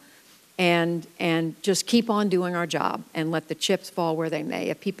people, and just keep on doing our job and let the chips fall where they may.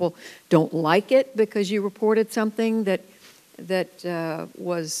 If people don't like it because you reported something that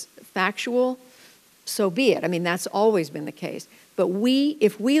was factual, so be it. That's always been the case. But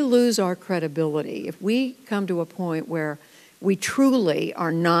if we lose our credibility, if we come to a point where we truly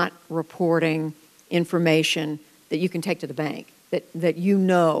are not reporting information that you can take to the bank, that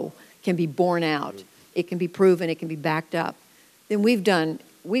can be borne out, it can be proven, it can be backed up, then we've done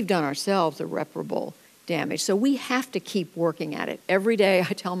ourselves irreparable damage. So we have to keep working at it. Every day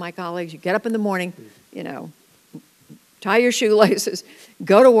I tell my colleagues, you get up in the morning, tie your shoelaces,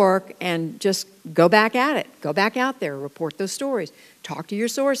 go to work, and just go back at it. Go back out there, report those stories, talk to your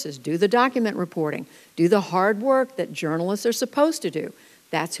sources, do the document reporting, do the hard work that journalists are supposed to do.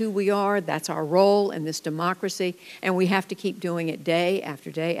 That's who we are, that's our role in this democracy, and we have to keep doing it day after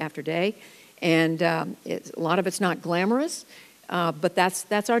day after day. And a lot of it's not glamorous, but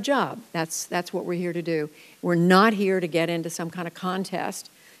that's our job. That's what we're here to do. We're not here to get into some kind of contest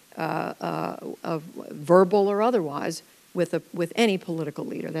of verbal or otherwise with any political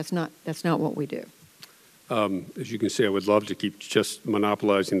leader. That's not what we do. As you can see, I would love to keep just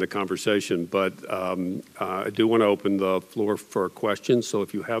monopolizing the conversation, but I do want to open the floor for questions. So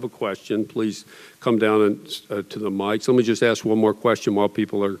if you have a question, please come down to the mics. Let me just ask one more question while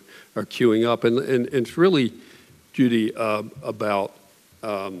people are queuing up, and it's really, Judy, about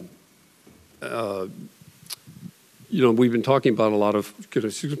we've been talking about a lot of,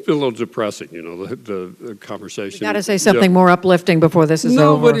 it's been a little depressing, the conversation. You've got to say something more uplifting before this is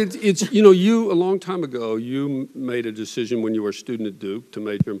over. No, but it's you, a long time ago, you made a decision when you were a student at Duke to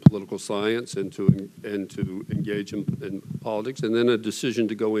major in political science and to engage in politics, and then a decision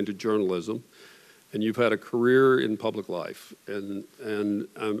to go into journalism. And you've had a career in public life. And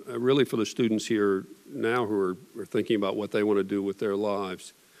really for the students here now who are thinking about what they want to do with their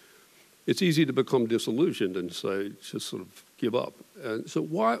lives, it's easy to become disillusioned and say, just sort of give up. And so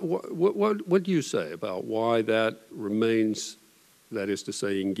what do you say about why that remains, that is to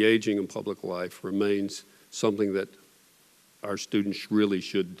say, engaging in public life remains something that our students really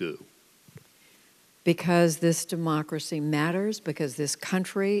should do? Because this democracy matters, because this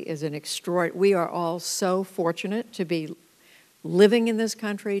country is we are all so fortunate to be living in this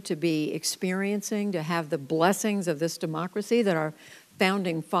country, to be experiencing, to have the blessings of this democracy that our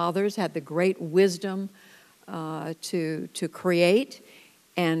founding fathers had the great wisdom to create.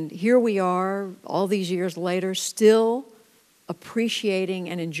 And here we are, all these years later, still appreciating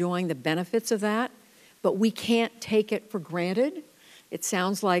and enjoying the benefits of that, but we can't take it for granted. It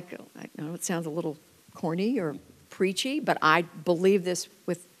sounds like, I know it sounds a little corny or preachy, but I believe this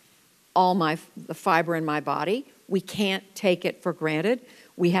with all the fiber in my body. We can't take it for granted.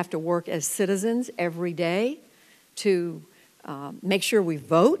 We have to work as citizens every day to make sure we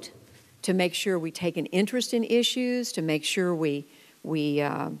vote, to make sure we take an interest in issues, to make sure we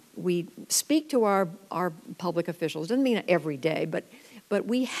speak to our public officials. Doesn't mean every day, but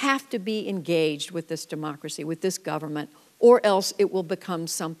we have to be engaged with this democracy, with this government, or else it will become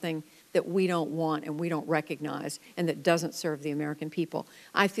something that we don't want and we don't recognize and that doesn't serve the American people.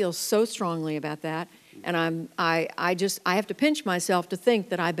 I feel so strongly about that, and I have to pinch myself to think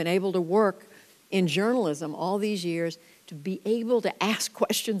that I've been able to work in journalism all these years to be able to ask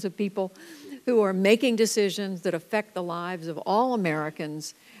questions of people who are making decisions that affect the lives of all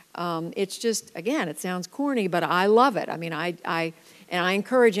Americans. It's just, again, it sounds corny, but I love it. I mean, I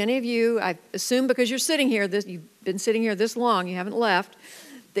encourage any of you, I assume because you're sitting here, you've been sitting here this long, you haven't left,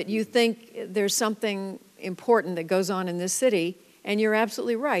 that you think there's something important that goes on in this city, and you're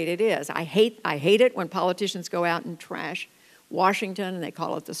absolutely right, it is. I hate it when politicians go out and trash Washington, and they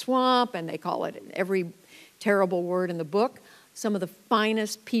call it the swamp, and they call it every terrible word in the book. Some of the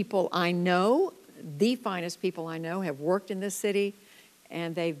finest people I know, the finest people I know, have worked in this city,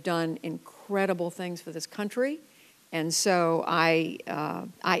 and they've done incredible things for this country. And so I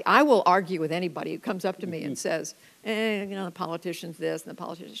will argue with anybody who comes up to me and says, the politician's this and the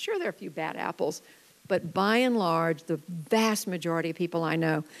politician's, sure, there are a few bad apples, but by and large, the vast majority of people I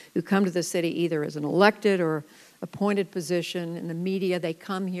know who come to the city either as an elected or appointed position in the media, they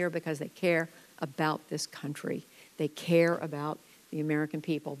come here because they care about this country. They care about the American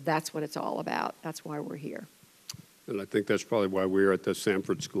people. That's what it's all about. That's why we're here. And I think that's probably why we're at the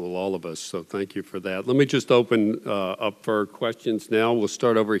Sanford School, all of us, so thank you for that. Let me just open up for questions now. We'll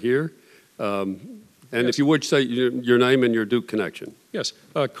start over here. And yes, if you would say your name and your Duke connection. Yes,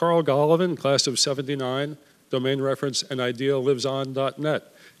 Carl Gollivan, class of '79, domain reference anidealiveson.net.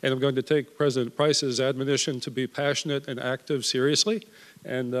 And I'm going to take President Price's admonition to be passionate and active seriously.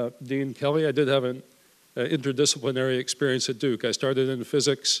 And Dean Kelly, I did have an interdisciplinary experience at Duke. I started in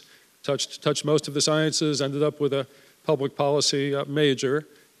physics, touched most of the sciences, ended up with a public policy major,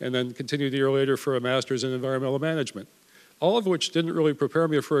 and then continued a year later for a master's in environmental management. All of which didn't really prepare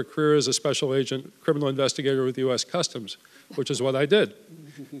me for a career as a special agent criminal investigator with U.S. Customs, which is what I did.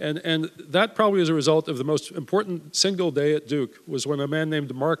 And that probably is a result of the most important single day at Duke was when a man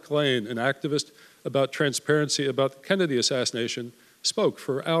named Mark Lane, an activist about transparency about the Kennedy assassination, spoke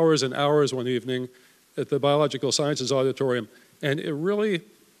for hours and hours one evening at the Biological Sciences Auditorium. And it really,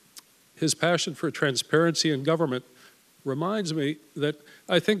 his passion for transparency in government reminds me that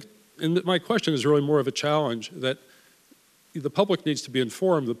I think, and my question is really more of a challenge, that the public needs to be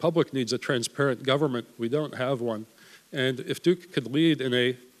informed. The public needs a transparent government. We don't have one. And if Duke could lead in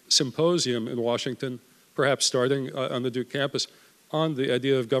a symposium in Washington, perhaps starting on the Duke campus, on the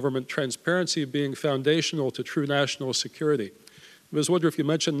idea of government transparency being foundational to true national security. Ms. Woodruff, you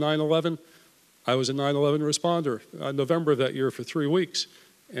mentioned 9/11. I was a 9/11 responder in November of that year for 3 weeks.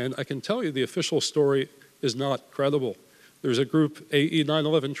 And I can tell you the official story is not credible. There's a group,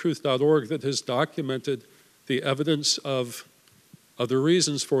 AE911truth.org, that has documented the evidence of the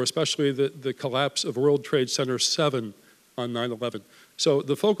reasons for especially the collapse of World Trade Center 7 on 9/11. So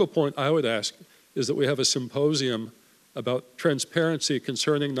the focal point I would ask is that we have a symposium about transparency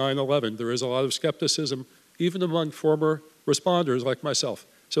concerning 9/11. There is a lot of skepticism, even among former responders like myself.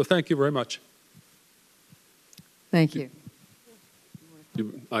 So thank you very much. Thank you.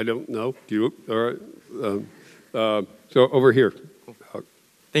 I don't know. Do you? All right. So over here.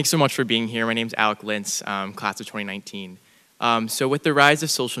 Thanks so much for being here. My name's Alec Lintz, class of 2019. So with the rise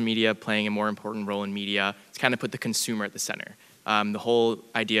of social media playing a more important role in media, it's kind of put the consumer at the center. The whole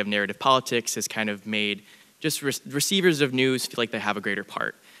idea of narrative politics has kind of made just receivers of news feel like they have a greater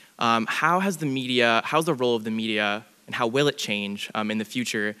part. How's the role of the media, and how will it change in the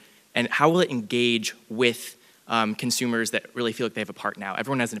future, and how will it engage with consumers that really feel like they have a part now?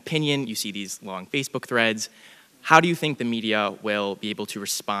 Everyone has an opinion. You see these long Facebook threads. How do you think the media will be able to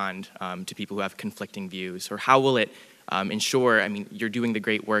respond to people who have conflicting views? Or how will it ensure, I mean, you're doing the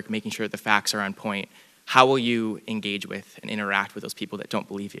great work, making sure that the facts are on point. How will you engage with and interact with those people that don't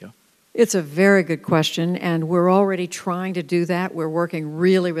believe you? It's a very good question, and we're already trying to do that. We're working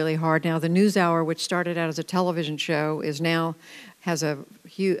really, really hard now. The NewsHour, which started out as a television show, has a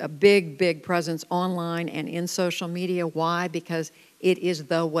big, big presence online and in social media. Why? Because it is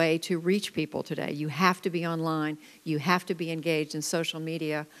the way to reach people today. You have to be online. You have to be engaged in social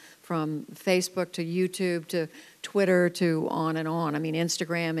media, from Facebook to YouTube to Twitter to on and on. I mean,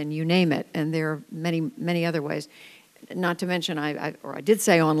 Instagram and you name it. And there are many, many other ways. Not to mention, I did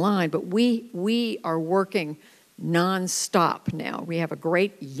say online, but we are working nonstop now. We have a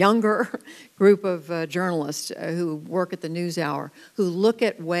great younger group of journalists who work at the NewsHour, who look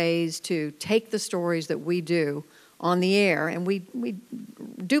at ways to take the stories that we do on the air, and we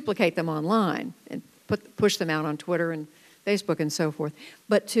duplicate them online and push them out on Twitter and Facebook and so forth,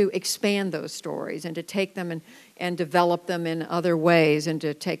 but to expand those stories and to take them and develop them in other ways, and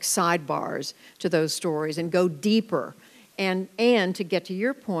to take sidebars to those stories and go deeper, and to get to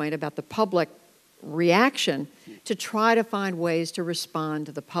your point about the public reaction, to try to find ways to respond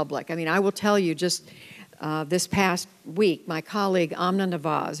to the public. I mean, I will tell you, just this past week, my colleague Amna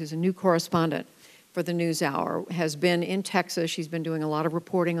Nawaz, who's a new correspondent for the NewsHour, has been in Texas. She's been doing a lot of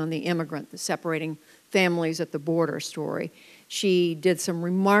reporting on the immigrant, the separating families at the border story. She did some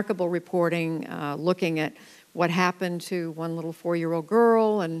remarkable reporting looking at what happened to one little 4-year-old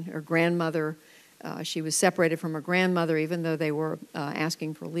girl and her grandmother. She was separated from her grandmother even though they were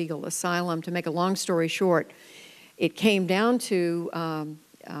asking for legal asylum. To make a long story short, it came down to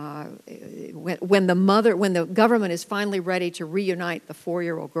when the government is finally ready to reunite the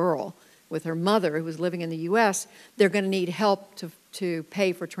 4-year-old girl with her mother who was living in the U.S., they're going to need help to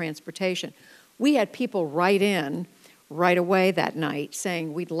pay for transportation. We had people write in right away that night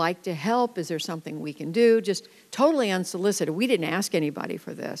saying, we'd like to help, is there something we can do? Just totally unsolicited. We didn't ask anybody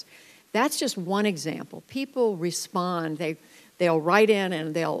for this. That's just one example. People respond. They'll write in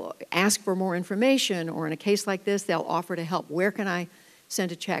and they'll ask for more information, or in a case like this, they'll offer to help. Where can I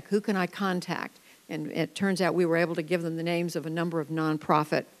send a check? Who can I contact? And it turns out we were able to give them the names of a number of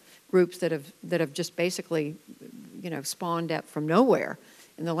nonprofit groups that have just basically, spawned out from nowhere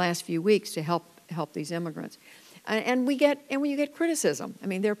in the last few weeks to help these immigrants. And we get criticism. I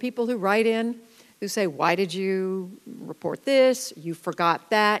mean, there are people who write in who say, why did you report this? You forgot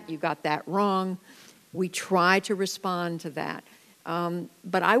that. You got that wrong. We try to respond to that.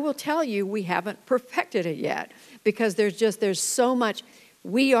 But I will tell you, we haven't perfected it yet, because there's so much.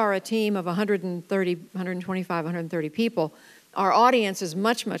 We are a team of 125, 130 people. Our audience is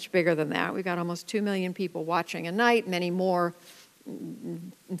much, much bigger than that. We've got almost 2 million people watching a night, many more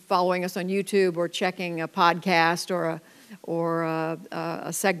following us on YouTube or checking a podcast or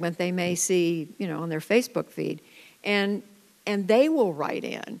a segment they may see, on their Facebook feed, and they will write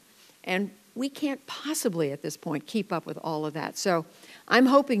in, and we can't possibly at this point keep up with all of that. So I'm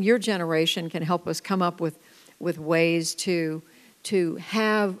hoping your generation can help us come up with ways to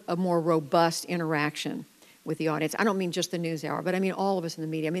have a more robust interaction with the audience. I don't mean just the NewsHour, but I mean all of us in the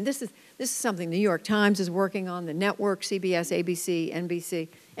media. I mean, this is something the New York Times is working on, the network, CBS, ABC, NBC,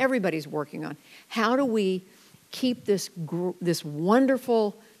 everybody's working on. How do we keep this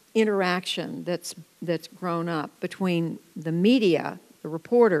wonderful interaction that's grown up between the media, the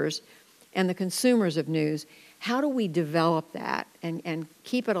reporters, and the consumers of news? How do we develop that and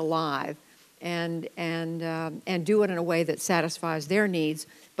keep it alive and do it in a way that satisfies their needs,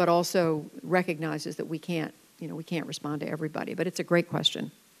 but also recognizes that we can't respond to everybody? But it's a great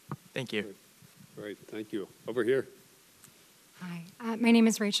question. Thank you. Great, thank you. Over here. Hi, my name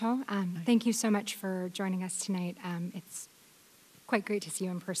is Rachel. Thank you so much for joining us tonight. It's quite great to see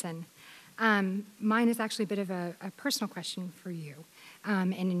you in person. Mine is actually a bit of a personal question for you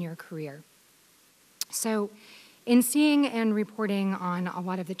and in your career. So, in seeing and reporting on a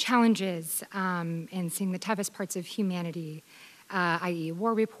lot of the challenges and seeing the toughest parts of humanity, i.e.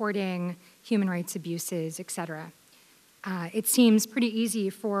 war reporting, human rights abuses, etc., it seems pretty easy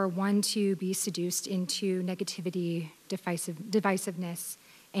for one to be seduced into negativity, divisiveness,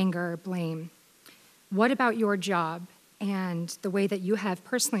 anger, blame. What about your job and the way that you have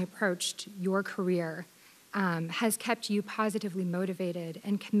personally approached your career has kept you positively motivated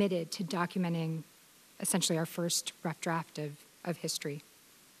and committed to documenting essentially our first rough draft of history?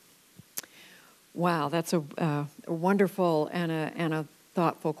 Wow, that's a wonderful and a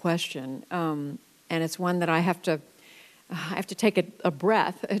thoughtful question, and it's one that I have to take a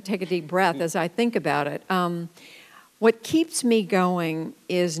deep breath as I think about it. What keeps me going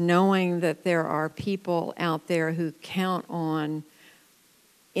is knowing that there are people out there who count on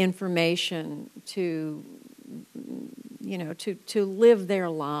information to live their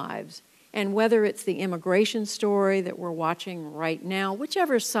lives And whether it's the immigration story that we're watching right now,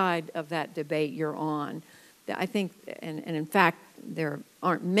 whichever side of that debate you're on, I think, and in fact, there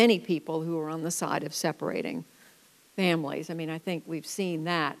aren't many people who are on the side of separating families. I mean, I think we've seen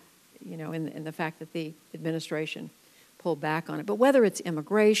that, you know, in the fact that the administration pulled back on it. But whether it's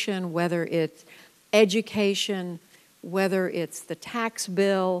immigration, whether it's education, whether it's the tax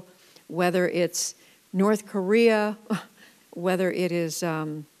bill, whether it's North Korea, whether it is,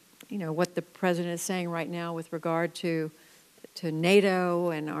 you know, what the president is saying right now with regard to NATO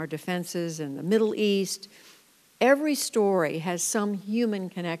and our defenses in the Middle East, every story has some human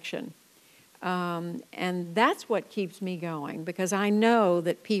connection. And that's what keeps me going, because I know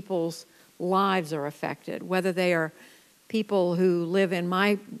that people's lives are affected, whether they are people who live in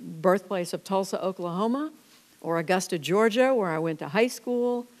my birthplace of Tulsa, Oklahoma, or Augusta, Georgia, where I went to high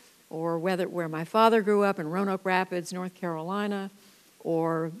school, or where my father grew up in Roanoke Rapids, North Carolina,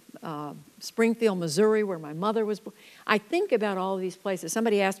 or Springfield, Missouri, where my mother was born. I think about all of these places.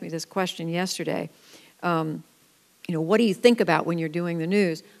 Somebody asked me this question yesterday. You know, what do you think about when you're doing the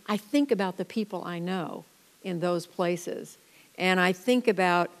news? I think about the people I know in those places. And I think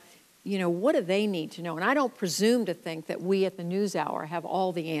about, you know, what do they need to know? And I don't presume to think that we at the NewsHour have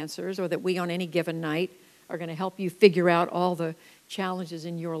all the answers, or that we on any given night are going to help you figure out all the challenges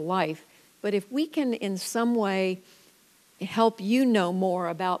in your life. But if we can in some way help you know more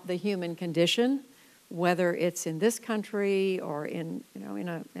about the human condition, whether it's in this country or in, you know,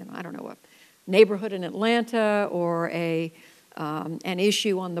 in I don't know, a neighborhood in Atlanta, or an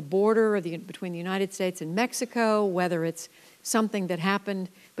issue on the border between the United States and Mexico, whether it's something that happened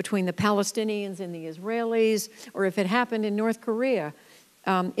between the Palestinians and the Israelis, or if it happened in North Korea.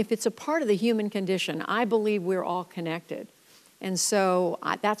 If it's a part of the human condition, I believe we're all connected. And so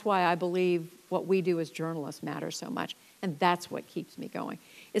that's why I believe what we do as journalists matters so much. And that's what keeps me going.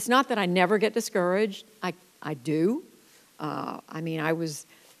 It's not that I never get discouraged. I do. I mean, I was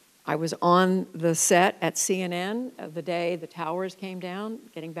on the set at CNN the day the towers came down,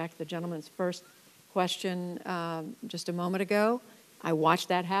 getting back to the gentleman's first question just a moment ago. I watched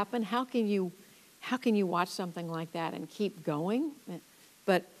that happen. How can you watch something like that and keep going?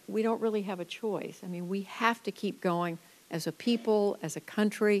 But we don't really have a choice. I mean, we have to keep going as a people, as a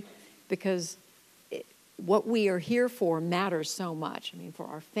country, because what we are here for matters so much. I mean, for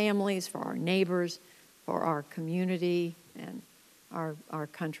our families, for our neighbors, for our community, and our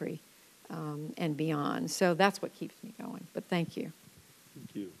country, and beyond. So that's what keeps me going. But thank you.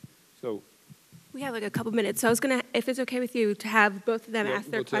 Thank you. So we have like a couple minutes. So I was going to, if it's okay with you, to have both of them ask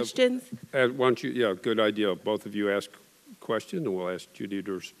their questions. Why don't you, yeah, good idea. Both of you ask a question, and we'll ask Judy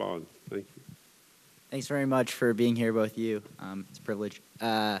to respond. Thank you. Thanks very much for being here, both of you. It's a privilege.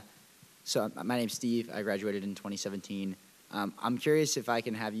 So my name's Steve. I graduated in 2017. I'm curious if I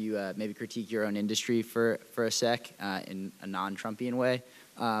can have you maybe critique your own industry for a sec in a non-Trumpian way.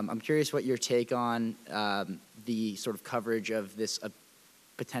 I'm curious what your take on the sort of coverage of this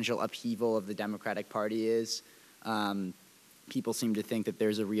potential upheaval of the Democratic Party is. People seem to think that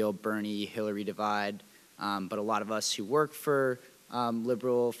there's a real Bernie-Hillary divide, but a lot of us who work for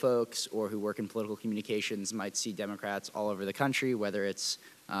liberal folks or who work in political communications might see Democrats all over the country, whether it's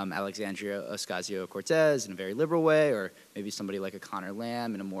Alexandria Ocasio-Cortez in a very liberal way, or maybe somebody like a Connor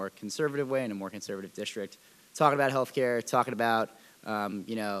Lamb in a more conservative way, in a more conservative district, talking about healthcare, talking about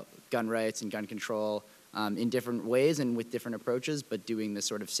you know, gun rights and gun control in different ways and with different approaches, but doing the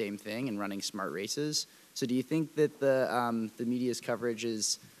sort of same thing and running smart races. So do you think that the media's coverage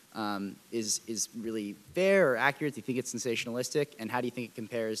is really fair or accurate? Do you think it's sensationalistic? And how do you think it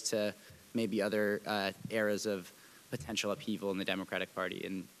compares to maybe other eras of potential upheaval in the Democratic Party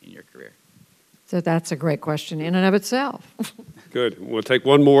in your career? So that's a great question in and of itself. Good. We'll take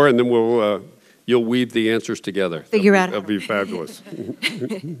one more, and then you'll weave the answers together. Figure out. That'll be fabulous.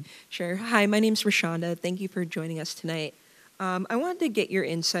 Sure. Hi, my name's Rashonda. Thank you for joining us tonight. I wanted to get your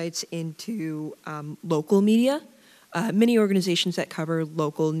insights into local media. Many organizations that cover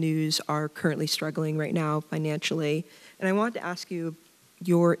local news are currently struggling right now financially. And I wanted to ask you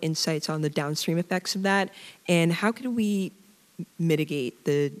your insights on the downstream effects of that, and how can we mitigate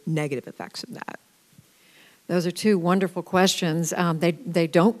the negative effects of that? Those are two wonderful questions. They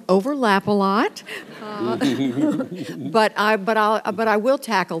don't overlap a lot, but I will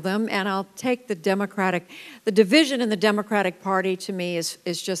tackle them, and I'll take the division in the Democratic Party. To me is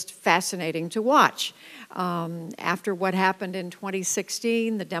just fascinating to watch. After what happened in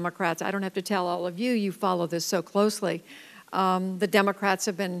 2016, the Democrats, I don't have to tell all of you, you follow this so closely, the Democrats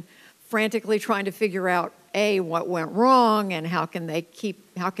have been frantically trying to figure out, what went wrong, and how can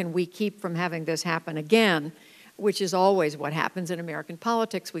we keep from having this happen again, which is always what happens in American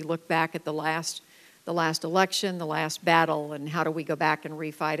politics. We look back at the last election, the last battle, and how do we go back and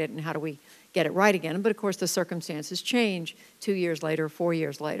refight it, and how do we get it right again? But of course, the circumstances change 2 years later, 4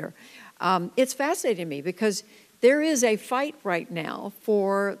 years later. It's fascinating to me because there is a fight right now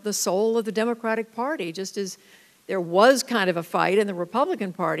for the soul of the Democratic Party, just as there was kind of a fight in the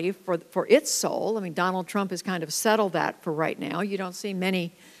Republican Party for its soul. I mean, Donald Trump has kind of settled that for right now. You don't see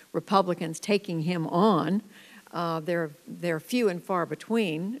many Republicans taking him on. They're few and far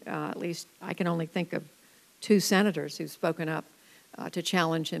between. At least I can only think of 2 senators who've spoken up to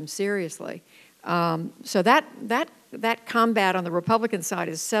challenge him seriously. So that combat on the Republican side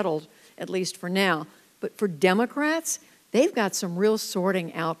is settled, at least for now. But for Democrats, they've got some real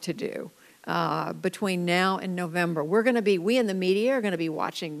sorting out to do between now and November. We in the media are going to be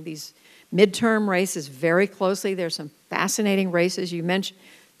watching these midterm races very closely. There's some fascinating races. You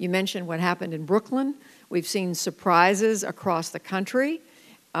mentioned what happened in Brooklyn. We've seen surprises across the country.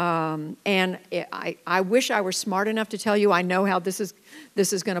 And I wish I were smart enough to tell you I know how this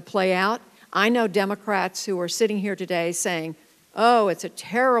is going to play out. I know Democrats who are sitting here today saying, oh, it's a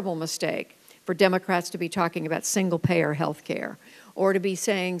terrible mistake for Democrats to be talking about single-payer health care or to be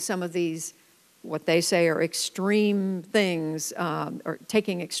saying some of these, what they say are extreme things, or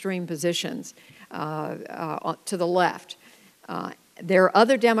taking extreme positions to the left. There are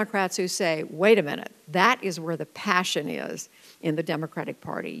other Democrats who say, wait a minute, that is where the passion is in the Democratic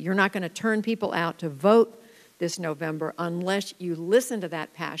Party. You're not going to turn people out to vote this November unless you listen to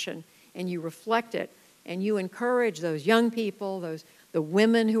that passion and you reflect it and you encourage those young people, the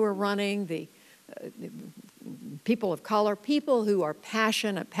women who are running, the people of color, people who are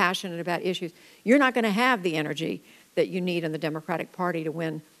passionate about issues. You're not going to have the energy that you need in the Democratic Party to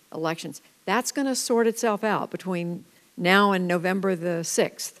win elections. That's going to sort itself out between now and November the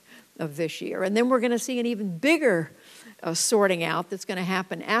 6th of this year. And then we're going to see an even bigger sorting out that's going to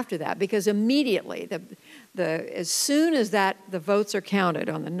happen after that, because immediately, as soon as the votes are counted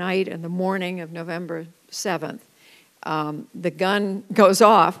on the night and the morning of November 7th, the gun goes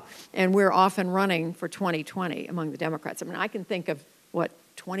off, and we're off and running for 2020 among the Democrats. I mean, I can think of,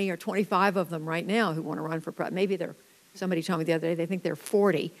 20 or 25 of them right now who want to run for president. Maybe somebody told me the other day they think they're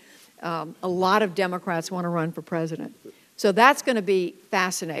 40. A lot of Democrats want to run for president. So that's going to be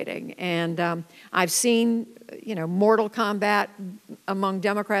fascinating. And I've seen, mortal combat among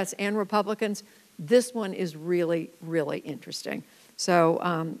Democrats and Republicans. This one is really, really interesting. So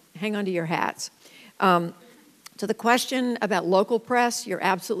hang on to your hats. To the question about local press, you're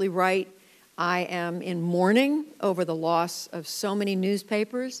absolutely right. I am in mourning over the loss of so many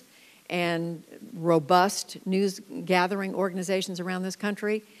newspapers and robust news gathering organizations around this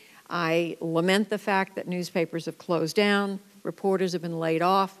country. I lament the fact that newspapers have closed down, reporters have been laid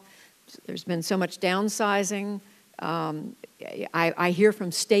off, there's been so much downsizing. I hear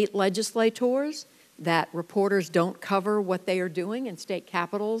from state legislators that reporters don't cover what they are doing in state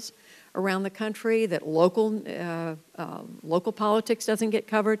capitals around the country, that local politics doesn't get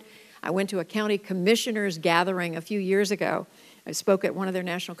covered. I went to a county commissioners gathering a few years ago. I spoke at one of their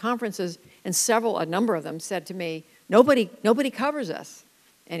national conferences, and a number of them said to me, nobody covers us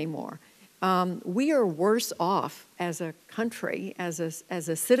anymore. We are worse off as a country, as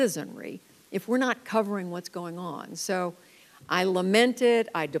a citizenry, if we're not covering what's going on. So I lament it,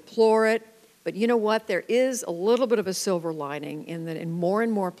 I deplore it, but you know what? There is a little bit of a silver lining in that in more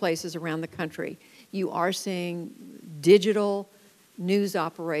and more places around the country, you are seeing digital news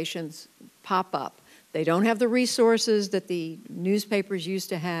operations pop up. They don't have the resources that the newspapers used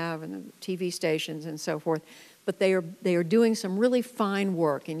to have and the TV stations and so forth, but they are doing some really fine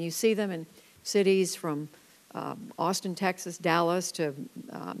work, and you see them in cities from Austin, Texas, Dallas to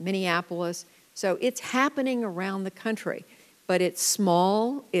Minneapolis. So it's happening around the country, but it's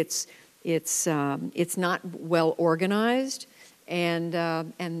small. It's not well organized, and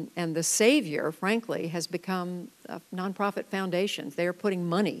the savior, frankly, has become nonprofit foundations. They are putting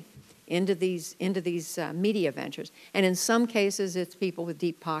money into these media ventures, and in some cases, it's people with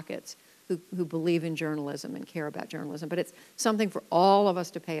deep pockets who believe in journalism and care about journalism. But it's something for all of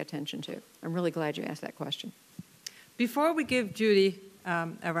us to pay attention to. I'm really glad you asked that question. Before we give Judy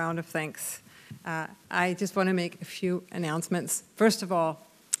a round of thanks, I just want to make a few announcements. First of all,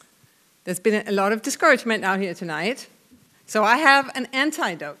 there's been a lot of discouragement out here tonight. So I have an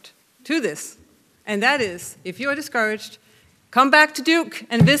antidote to this. And that is, if you're discouraged, come back to Duke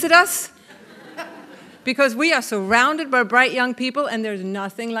and visit us. Because we are surrounded by bright young people, and there's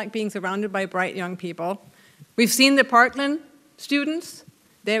nothing like being surrounded by bright young people. We've seen the Parkland students.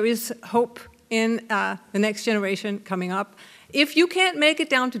 There is hope in the next generation coming up. If you can't make it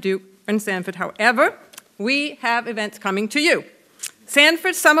down to Duke and Sanford, however, we have events coming to you.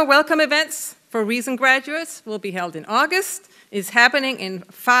 Sanford Summer Welcome Events for recent graduates will be held in August. It's happening in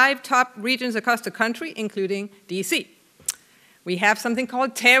 5 top regions across the country, including DC. We have something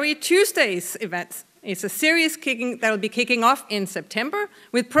called Terry Tuesdays events. It's a series that will be kicking off in September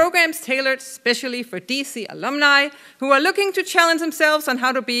with programs tailored specially for DC alumni who are looking to challenge themselves on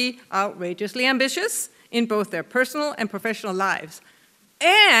how to be outrageously ambitious in both their personal and professional lives.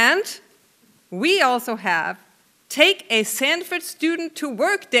 And we also have Take a Sanford Student to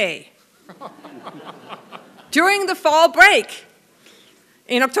Work Day during the fall break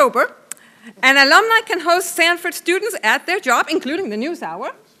in October. And alumni can host Sanford students at their job, including the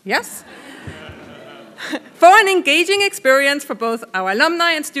NewsHour, yes, for an engaging experience for both our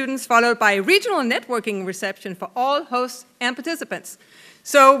alumni and students, followed by a regional networking reception for all hosts and participants.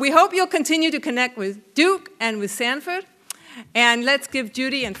 So we hope you'll continue to connect with Duke and with Sanford. And let's give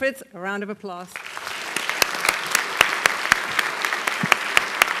Judy and Fritz a round of applause.